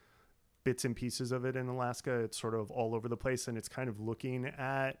recorded bits and pieces of it in Alaska. It's sort of all over the place, and it's kind of looking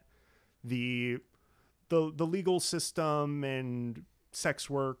at the legal system and sex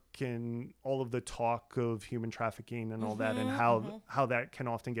work and all of the talk of human trafficking and all that, and how that can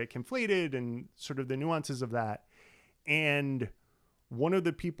often get conflated and sort of the nuances of that. And one of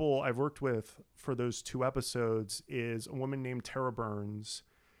the people I've worked with for those two episodes is a woman named Tara Burns.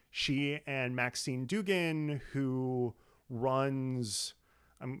 She and Maxine Dugan, who runs,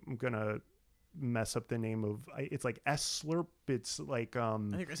 I'm going to mess up the name of, it's like S-Slurp. It's like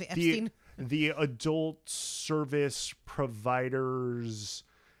the Adult Service Providers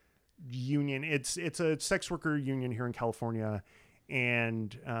Union. It's a sex worker union here in California.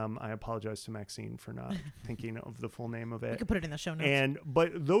 And I apologize to Maxine for not thinking of the full name of it. We could put it in the show notes.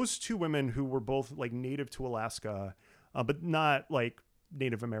 But those two women who were both like native to Alaska, but not like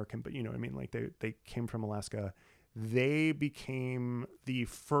Native American, but you know what I mean? Like they came from Alaska. They became the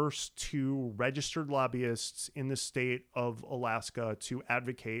first two registered lobbyists in the state of Alaska to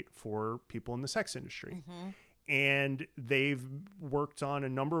advocate for people in the sex industry. And they've worked on a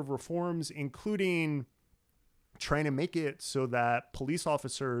number of reforms, including trying to make it so that police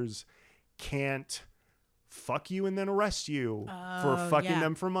officers can't fuck you and then arrest you for fucking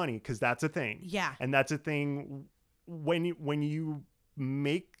them for money, because that's a thing. Yeah. And that's a thing when you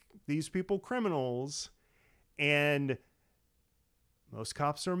make these people criminals, and most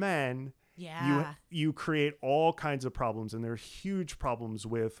cops are men. Yeah. You create all kinds of problems, and there are huge problems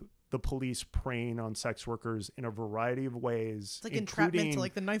with the police preying on sex workers in a variety of ways. It's like entrapment to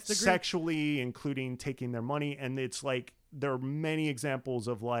like the ninth degree. Sexually, including taking their money. And it's like, there are many examples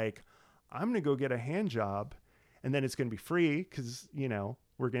of like, I'm going to go get a hand job and then it's going to be free because, you know,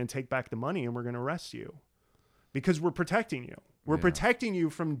 we're going to take back the money and we're going to arrest you because we're protecting you. We're protecting you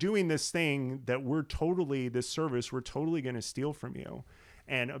from doing this thing that this service we're totally going to steal from you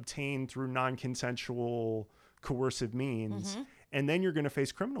and obtain through non-consensual coercive means. And then you're going to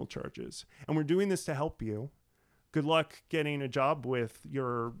face criminal charges. And we're doing this to help you. Good luck getting a job with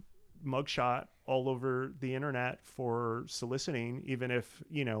your mugshot all over the internet for soliciting, even if,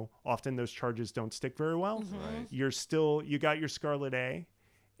 you know, often those charges don't stick very well. You got your Scarlet A.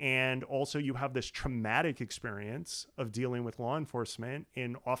 And also you have this traumatic experience of dealing with law enforcement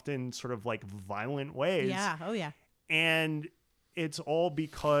in often sort of like violent ways. Yeah. Oh, yeah. And it's all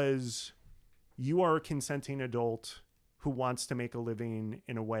because you are a consenting adult who wants to make a living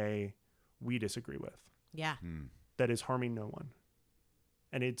in a way we disagree with. Yeah. That is harming no one.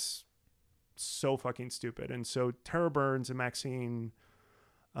 And it's so fucking stupid. And so Tara Burns and Maxine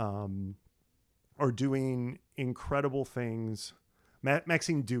are doing incredible things.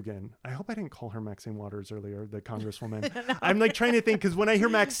 Maxine Dugan. I hope I didn't call her Maxine Waters earlier, the congresswoman. No. I'm like trying to think, because when I hear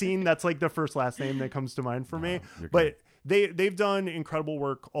Maxine, that's like the first last name that comes to mind for me. But they've done incredible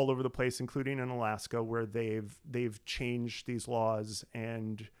work all over the place, including in Alaska, where they've changed these laws,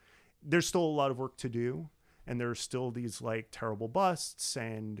 and there's still a lot of work to do. And there's still these like terrible busts.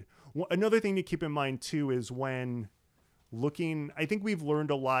 And another thing to keep in mind too is when looking, I think we've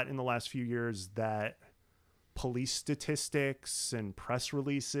learned a lot in the last few years that police statistics and press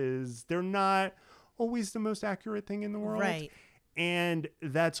releases, they're not always the most accurate thing in the world. Right. And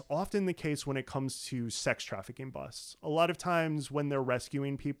that's often the case when it comes to sex trafficking busts. A lot of times when they're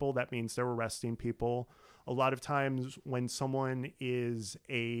rescuing people, that means they're arresting people. A lot of times when someone is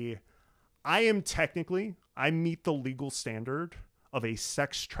I meet the legal standard of a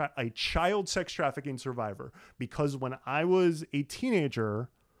child sex trafficking survivor, because when I was a teenager,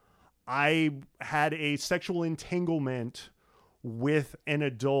 I had a sexual entanglement with an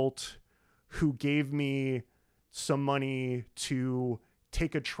adult who gave me some money to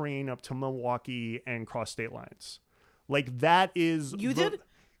take a train up to Milwaukee and cross state lines. Like that is... You did?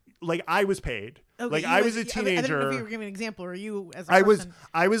 Like I was paid. Okay, like I was a teenager. I don't know if you were giving an example, or you as a person.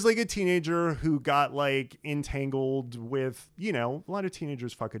 I was like a teenager who got like entangled with, you know, a lot of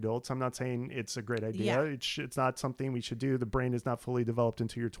teenagers fuck adults. I'm not saying it's a great idea. Yeah. It's not something we should do. The brain is not fully developed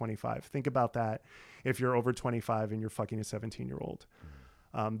until you're 25. Think about that. If you're over 25 and you're fucking a 17-year-old,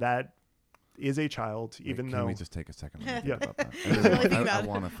 that is a child, even though. Can we just take a second to yeah. think about that? I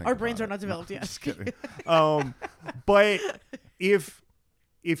want to think our brains about are not developed yet. Just kidding. But if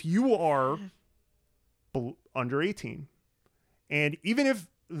you are under 18, and even if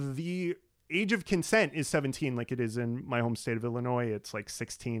the age of consent is 17, like it is in my home state of Illinois, it's like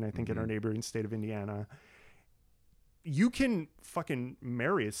 16, I think, in our neighboring state of Indiana, you can fucking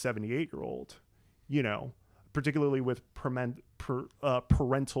marry a 78-year-old, you know, particularly with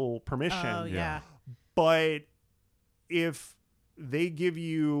parental permission. Oh, yeah. But if they give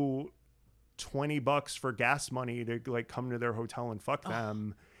you $20 for gas money to like come to their hotel and fuck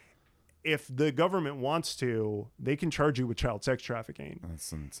them, if the government wants to, they can charge you with child sex trafficking.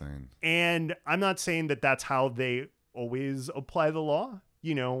 That's insane. And I'm not saying that that's how they always apply the law.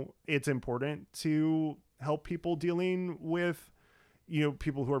 You know, it's important to help people dealing with, you know,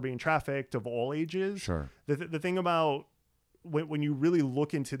 people who are being trafficked of all ages. Sure. The thing about when you really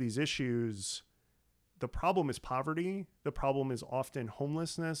look into these issues, the problem is poverty. The problem is often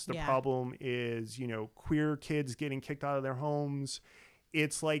homelessness. The problem is, you know, queer kids getting kicked out of their homes.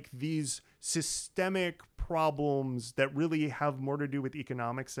 It's like these systemic problems that really have more to do with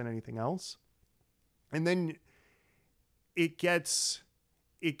economics than anything else. And then it gets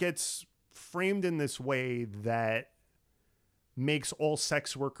framed in this way that makes all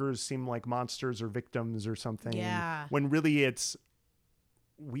sex workers seem like monsters or victims or something. Yeah. When really it's,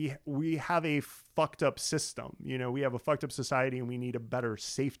 we have a fucked up system, you know, we have a fucked up society, and we need a better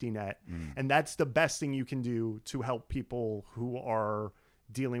safety net. And that's the best thing you can do to help people who are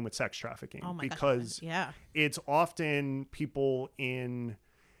dealing with sex trafficking, because it's often people in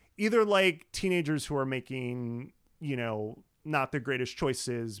either like teenagers who are making, you know, not the greatest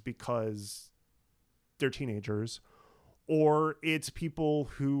choices because they're teenagers, or it's people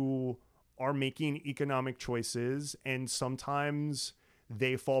who are making economic choices, and sometimes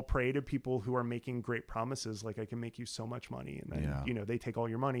they fall prey to people who are making great promises, like I can make you so much money, and then you know, they take all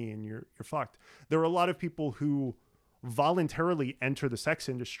your money and you're fucked. There are a lot of people who voluntarily enter the sex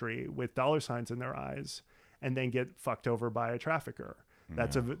industry with dollar signs in their eyes and then get fucked over by a trafficker.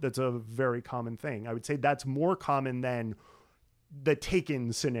 That's a very common thing. I would say that's more common than the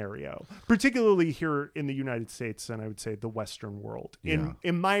Taken scenario, particularly here in the United States, and I would say the Western world.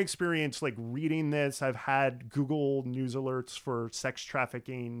 In my experience, like reading this, I've had Google news alerts for sex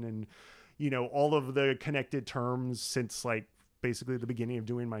trafficking and, you know, all of the connected terms since like basically the beginning of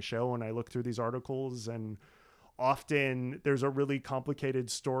doing my show. And I look through these articles, and often there's a really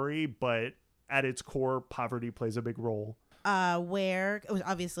complicated story, but at its core, poverty plays a big role. Where it was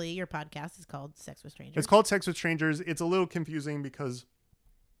obviously your podcast is called Sex with Strangers. It's called Sex with Strangers. It's a little confusing because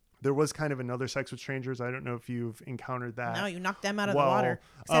there was kind of another Sex with Strangers. I don't know if you've encountered that. No, you knocked them out of the water.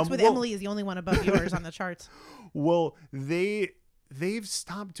 Sex with Emily is the only one above yours on the charts. Well, they've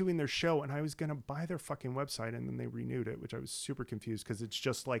stopped doing their show, and I was going to buy their fucking website, and then they renewed it, which I was super confused because it's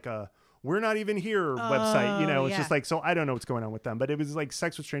just like a "we're not even here" website, you know. It's just like, so I don't know what's going on with them, but it was like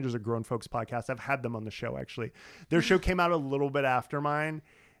Sex with Strangers, a grown folks podcast. I've had them on the show, actually. Their show came out a little bit after mine,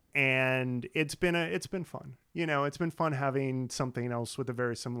 And it's been fun. You know, it's been fun having something else with a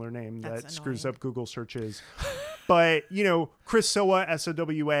very similar name that screws up Google searches. But, you know, Chris Sowa,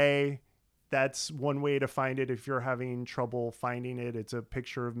 SOWA, that's one way to find it if you're having trouble finding it. It's a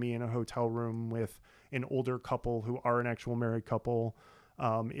picture of me in a hotel room with an older couple who are an actual married couple,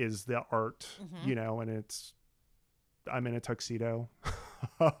 is the art, you know, and I'm in a tuxedo.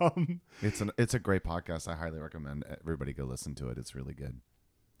 It's a great podcast. I highly recommend everybody go listen to it. It's really good.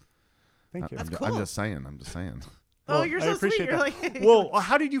 Thank you. That's cool. I'm just saying. Oh, you're so sweet. You're like, well,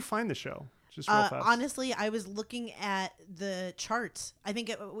 how did you find the show? Just real fast. Honestly, I was looking at the charts. I think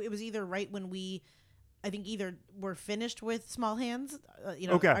it was either right when either we're finished with Small Hands, you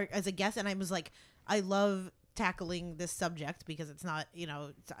know, as a guest, and I was like, I love tackling this subject because it's not, you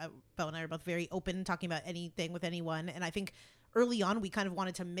know, Beau and I are both very open talking about anything with anyone, and I think early on we kind of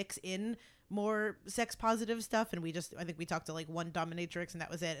wanted to mix in more sex positive stuff, and I think we talked to like one dominatrix and that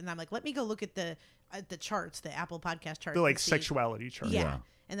was it, and I'm like, let me go look at the charts, the Apple podcast charts, the like sexuality chart. Yeah.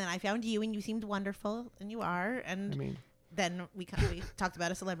 And then I found you, and you seemed wonderful, and you are. And then we talked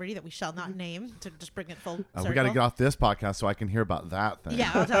about a celebrity that we shall not name to just bring it full circle. We got to get off this podcast so I can hear about that thing. Yeah,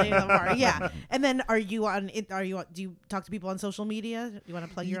 I'll tell you more. Yeah. And then do you talk to people on social media? You want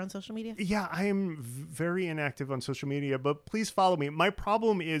to plug your own social media? Yeah, I am very inactive on social media, but please follow me. My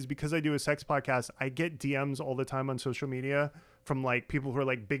problem is because I do a sex podcast, I get DMs all the time on social media from like people who are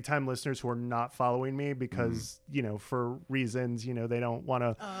like big time listeners who are not following me because, you know, for reasons, you know, they don't want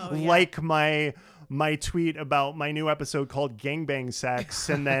to like my tweet about my new episode called Gangbang Sex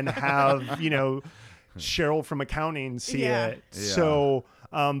and then have, you know, Cheryl from accounting see it. Yeah. So,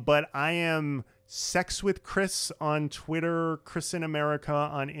 but I am Sex with Chris on Twitter, Chris in America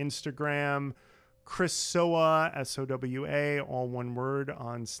on Instagram, Chris Sowa, SOWA, all one word,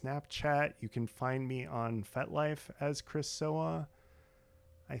 on Snapchat. You can find me on FetLife as Chris Sowa.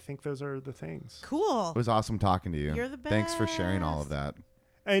 I think those are the things. Cool. It was awesome talking to you. You're the best. Thanks for sharing all of that.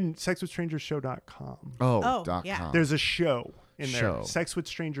 And sexwithstrangersshow.com. .com. There's a show in there.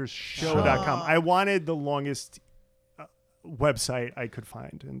 Sexwithstrangersshow.com. I wanted the longest website I could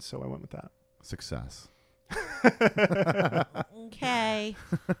find, and so I went with that. Success. Okay.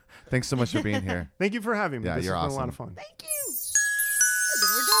 Thanks so much for being here. Thank you for having me. Yeah, this you're has been awesome. a lot of fun. Thank you.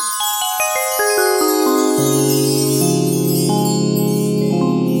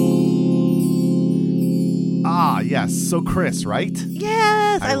 Yes. So Chris, right?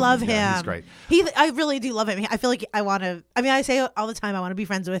 Yes, I love him. Yeah, he's great. I really do love him. I feel like I say all the time I want to be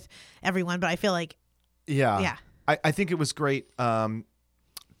friends with everyone, but I feel like yeah. I think it was great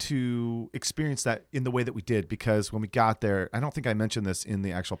to experience that in the way that we did, because when we got there, I don't think I mentioned this in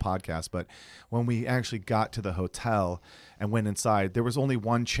the actual podcast, but when we actually got to the hotel and went inside, there was only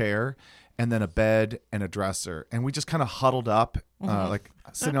one chair and then a bed and a dresser. And we just kind of huddled up, like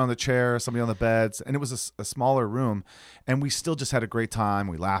sitting on the chair, somebody on the beds. And it was a smaller room. And we still just had a great time.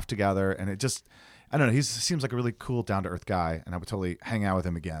 We laughed together. And it just, I don't know, he seems like a really cool, down-to-earth guy. And I would totally hang out with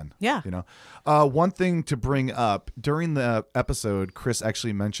him again. Yeah. You know, one thing to bring up, during the episode, Chris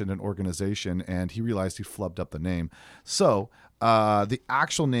actually mentioned an organization and he realized he flubbed up the name. So the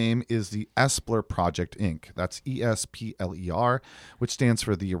actual name is the Espler Project, Inc. That's ESPLER, which stands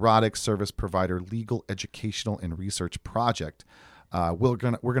for the Erotic Service Provider Legal Educational and Research Project. We're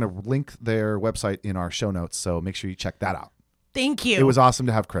gonna link their website in our show notes, so make sure you check that out. Thank you. It was awesome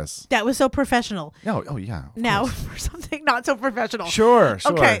to have Chris. That was so professional. Oh yeah. Now for something not so professional. Sure.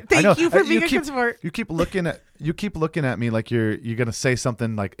 Okay. Thank you for being a good sport. You keep looking at me like you're gonna say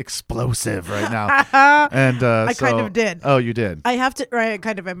something like explosive right now. And I kind of did. Oh, you did. I have to. Right.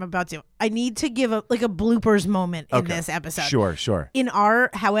 Kind of. I'm about to. I need to give a bloopers moment in this episode. Sure. In our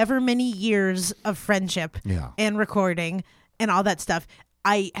however many years of friendship and recording and all that stuff,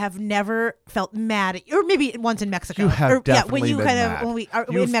 I have never felt mad at you, or maybe once in Mexico. You have definitely when you been kind mad. of when we are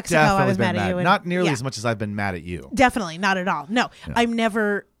You've in Mexico, I was definitely mad at you. And, not nearly as much as I've been mad at you. Definitely not at all. No, I'm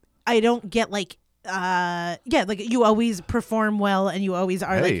never. I don't get like. Like you always perform well, and you always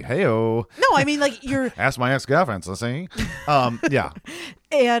are. Hey-o. No, I mean like you're. Ask my ex-girlfriend, so see. Yeah.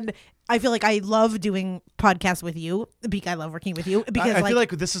 And I feel like I love doing podcasts with you. I love working with you because I feel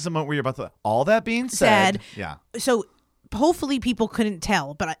like this is the moment where you're about to. All that being said, yeah. So hopefully people couldn't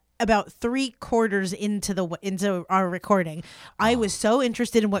tell, but about 3/4 into our recording, I was so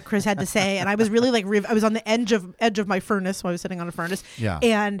interested in what Chris had to say, and I was really like I was on the edge of my furnace. So I was sitting on a furnace,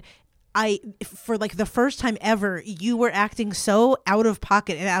 and for like the first time ever, you were acting so out of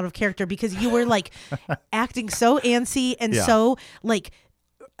pocket and out of character because you were like acting so antsy and so like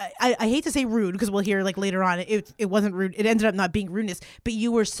I hate to say rude because we'll hear like later on it wasn't rude. It ended up not being rudeness, but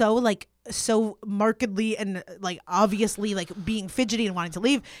you were so markedly and like obviously like being fidgety and wanting to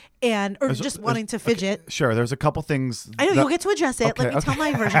leave or just wanting to fidget. Okay, sure, there's a couple things. I know you'll get to address it. Let me tell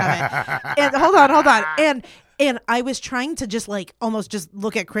my version of it. And hold on. And I was trying to just like almost just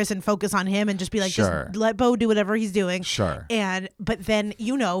look at Chris and focus on him and just be like, Sure. just let Bo do whatever he's doing. Sure. But then,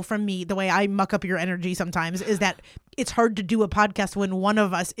 from me, the way I muck up your energy sometimes is that it's hard to do a podcast when one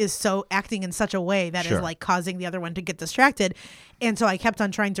of us is so acting in such a way that Sure. is like causing the other one to get distracted. And so I kept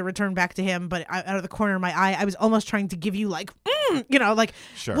on trying to return back to him, but out of the corner of my eye, I was almost trying to give you like,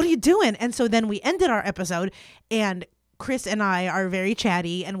 Sure. what are you doing? And so then we ended our episode, and Chris and I are very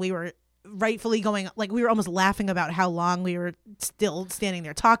chatty, and we were rightfully going, like, we were almost laughing about how long we were still standing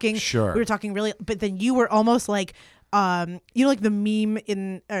there talking. Sure. We were talking really, but then you were almost like, like the meme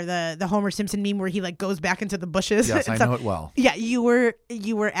or the Homer Simpson meme where he like goes back into the bushes. Yes, I know it well. Yeah, you were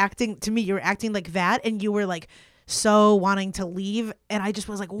acting like that, and you were like so wanting to leave, and I just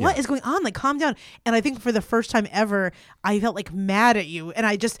was like, what is going on? Like, calm down. And I think for the first time ever, I felt like mad at you, and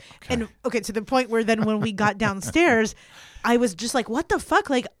I just to the point where then when we got downstairs, I was just like, what the fuck?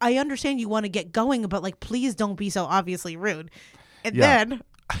 Like, I understand you want to get going, but like, please don't be so obviously rude. And then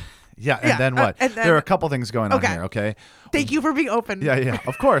then what? There are a couple things going on here, okay? Thank you for being open. Yeah,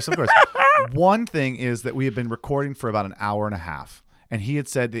 of course. One thing is that we had been recording for about an hour and a half, and he had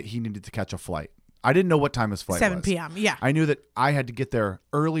said that he needed to catch a flight. I didn't know what time his flight 7 was. 7 p.m., yeah. I knew that I had to get there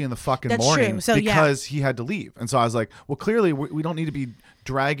early in the fucking That's morning true. So, because he had to leave. And so I was like, well, clearly we don't need to be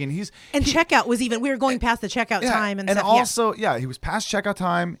dragging. Checkout was we were going past the checkout time and stuff. Also, he was past checkout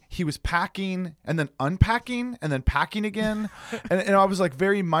time. He was packing and then unpacking and then packing again. and I was like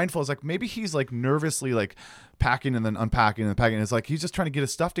very mindful. I was like, maybe he's like nervously like packing and then unpacking and packing. It's like he's just trying to get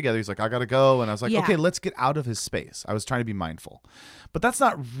his stuff together. He's like, I gotta go. And I was like, okay, let's get out of his space. I was trying to be mindful. But that's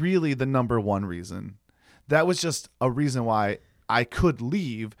not really the number one reason. That was just a reason why I could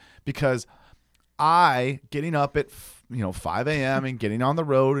leave, because getting up at 5 a.m. and getting on the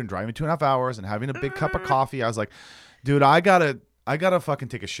road and driving 2.5 hours and having a big cup of coffee, I was like, dude, I gotta fucking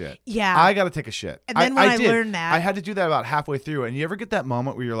take a shit. Yeah. I gotta take a shit. And then when I learned that, I had to do that about halfway through. And you ever get that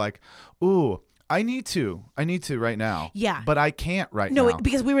moment where you're like, ooh, I need to right now. Yeah. But I can't now. No,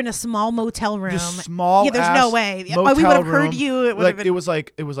 because we were in a small motel room. There's there's no way. We would have heard you. It was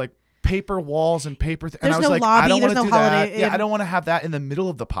like paper walls and paper. And I was no like, lobby, I don't want to do holiday. that. I don't want to have that in the middle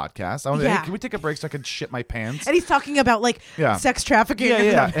of the podcast. I want hey, can we take a break so I can shit my pants? And he's talking about like sex trafficking.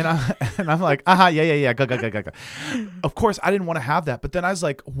 Yeah. And I'm like, go. Of course, I didn't want to have that. But then I was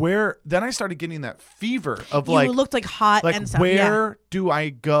like, where? Then I started getting that fever of you looked like hot and stuff. Where do I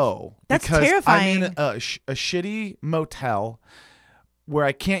go? That's because terrifying. I'm in a shitty motel where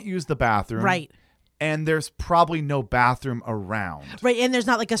I can't use the bathroom. Right. And there's probably no bathroom around. Right, and there's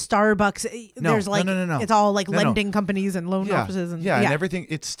not like a Starbucks. There's like no. It's all like lending companies and loan offices and and everything.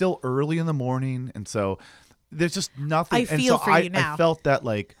 It's still early in the morning, and so there's just nothing. I feel for you now. I felt that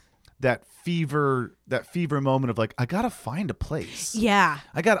like that fever moment of like I gotta find a place. Yeah,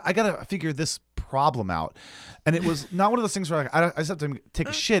 I gotta figure this problem out, and it was not one of those things where like, I just have to take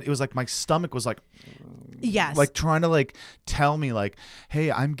a shit. It was like my stomach was like, like trying to like tell me like,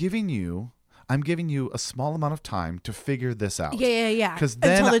 hey, I'm giving you a small amount of time to figure this out. Yeah. Because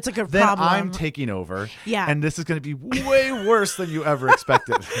then, until it's like a then problem. I'm taking over. Yeah. And this is going to be way worse than you ever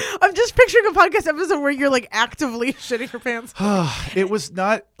expected. I'm just picturing a podcast episode where you're like actively shitting your pants. It was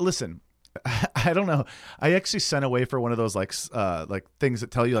not. Listen, I don't know. I actually sent away for one of those like things that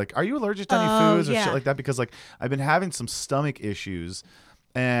tell you like, are you allergic to any foods or shit like that? Because like I've been having some stomach issues,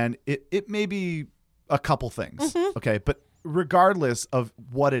 and it may be a couple things. Mm-hmm. Okay, but regardless of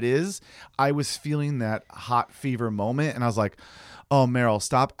what it is, I was feeling that hot fever moment, and I was like, oh, Meryl,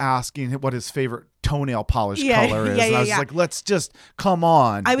 stop asking what his favorite toenail polish color is. And I was like, let's just come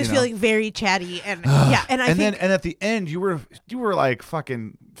on. I was feeling very chatty, and and at the end you were like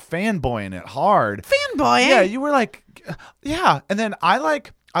fucking fanboying it hard. Fanboying? Yeah, you were like, yeah. And then I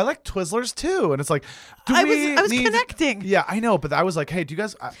like Twizzlers too, and it's like, I was connecting. Yeah, I know, but I was like, hey, do you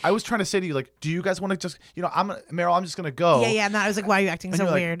guys? I was trying to say to you, like, do you guys want to just, Meryl, I'm just gonna go. Yeah. And I was like, why are you acting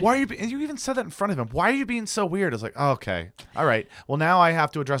so weird? Why are you? And you even said that in front of him. Why are you being so weird? I was like, oh, okay, all right. Well, now I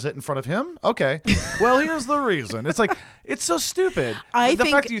have to address it in front of him. Okay. Well, here's the reason. It's like it's so stupid. The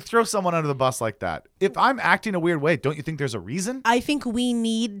fact that you throw someone under the bus like that. If I'm acting a weird way, don't you think there's a reason? I think we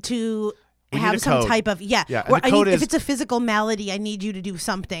need to have some type of Yeah. And the code is, if it's a physical malady, I need you to do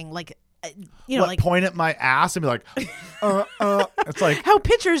something like, like point at my ass and be like, It's like how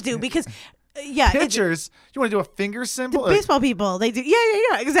pitchers do, because Yeah, Pitchers, you want to do a finger symbol? baseball people, they do.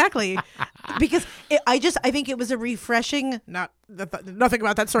 Yeah, exactly. Because I think it was a refreshing. Nothing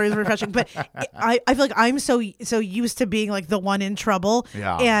about that story is refreshing, but I feel like I'm so used to being like the one in trouble,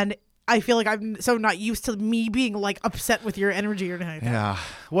 and I feel like I'm so not used to me being like upset with your energy or anything. Yeah.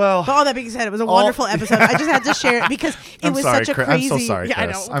 Well. But all that being said, it was a wonderful episode. I just had to share it because it was such a Chris. crazy. I'm so sorry, Chris. Yeah, I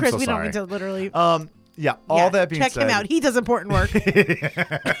know, Chris. We don't mean to literally. Yeah. All that being said, check him out. He does important work.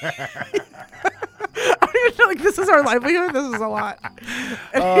 I don't even know, like, this is our livelihood. This is a lot.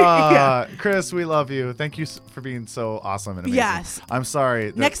 Chris, we love you. Thank you for being so awesome and amazing. Yes. I'm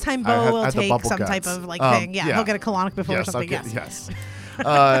sorry. Next time Bo will take some type of like thing. Yeah, he'll get a colonic before or something. Yes.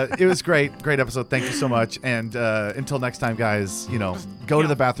 It was great episode. Thank you so much. And until next time, guys, go to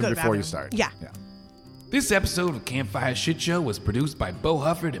the bathroom before you start. Yeah. This episode of Campfire Shit Show was produced by Bo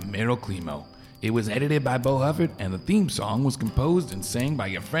Hufford and Meryl Climo. It was edited by Bo Hufford, and the theme song was composed and sang by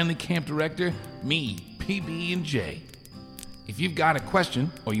your friendly camp director, me, PB&J. If you've got a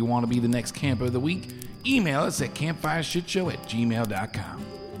question or you want to be the next camper of the week, email us at campfireshitshow@gmail.com.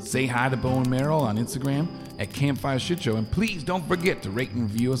 Say hi to Bo and Meryl on Instagram at Campfire Shit Show, and please don't forget to rate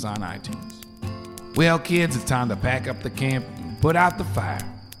and review us on iTunes. Well, kids, it's time to pack up the camp and put out the fire.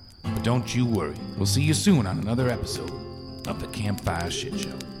 But don't you worry. We'll see you soon on another episode of the Campfire Shit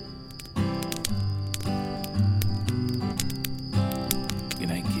Show.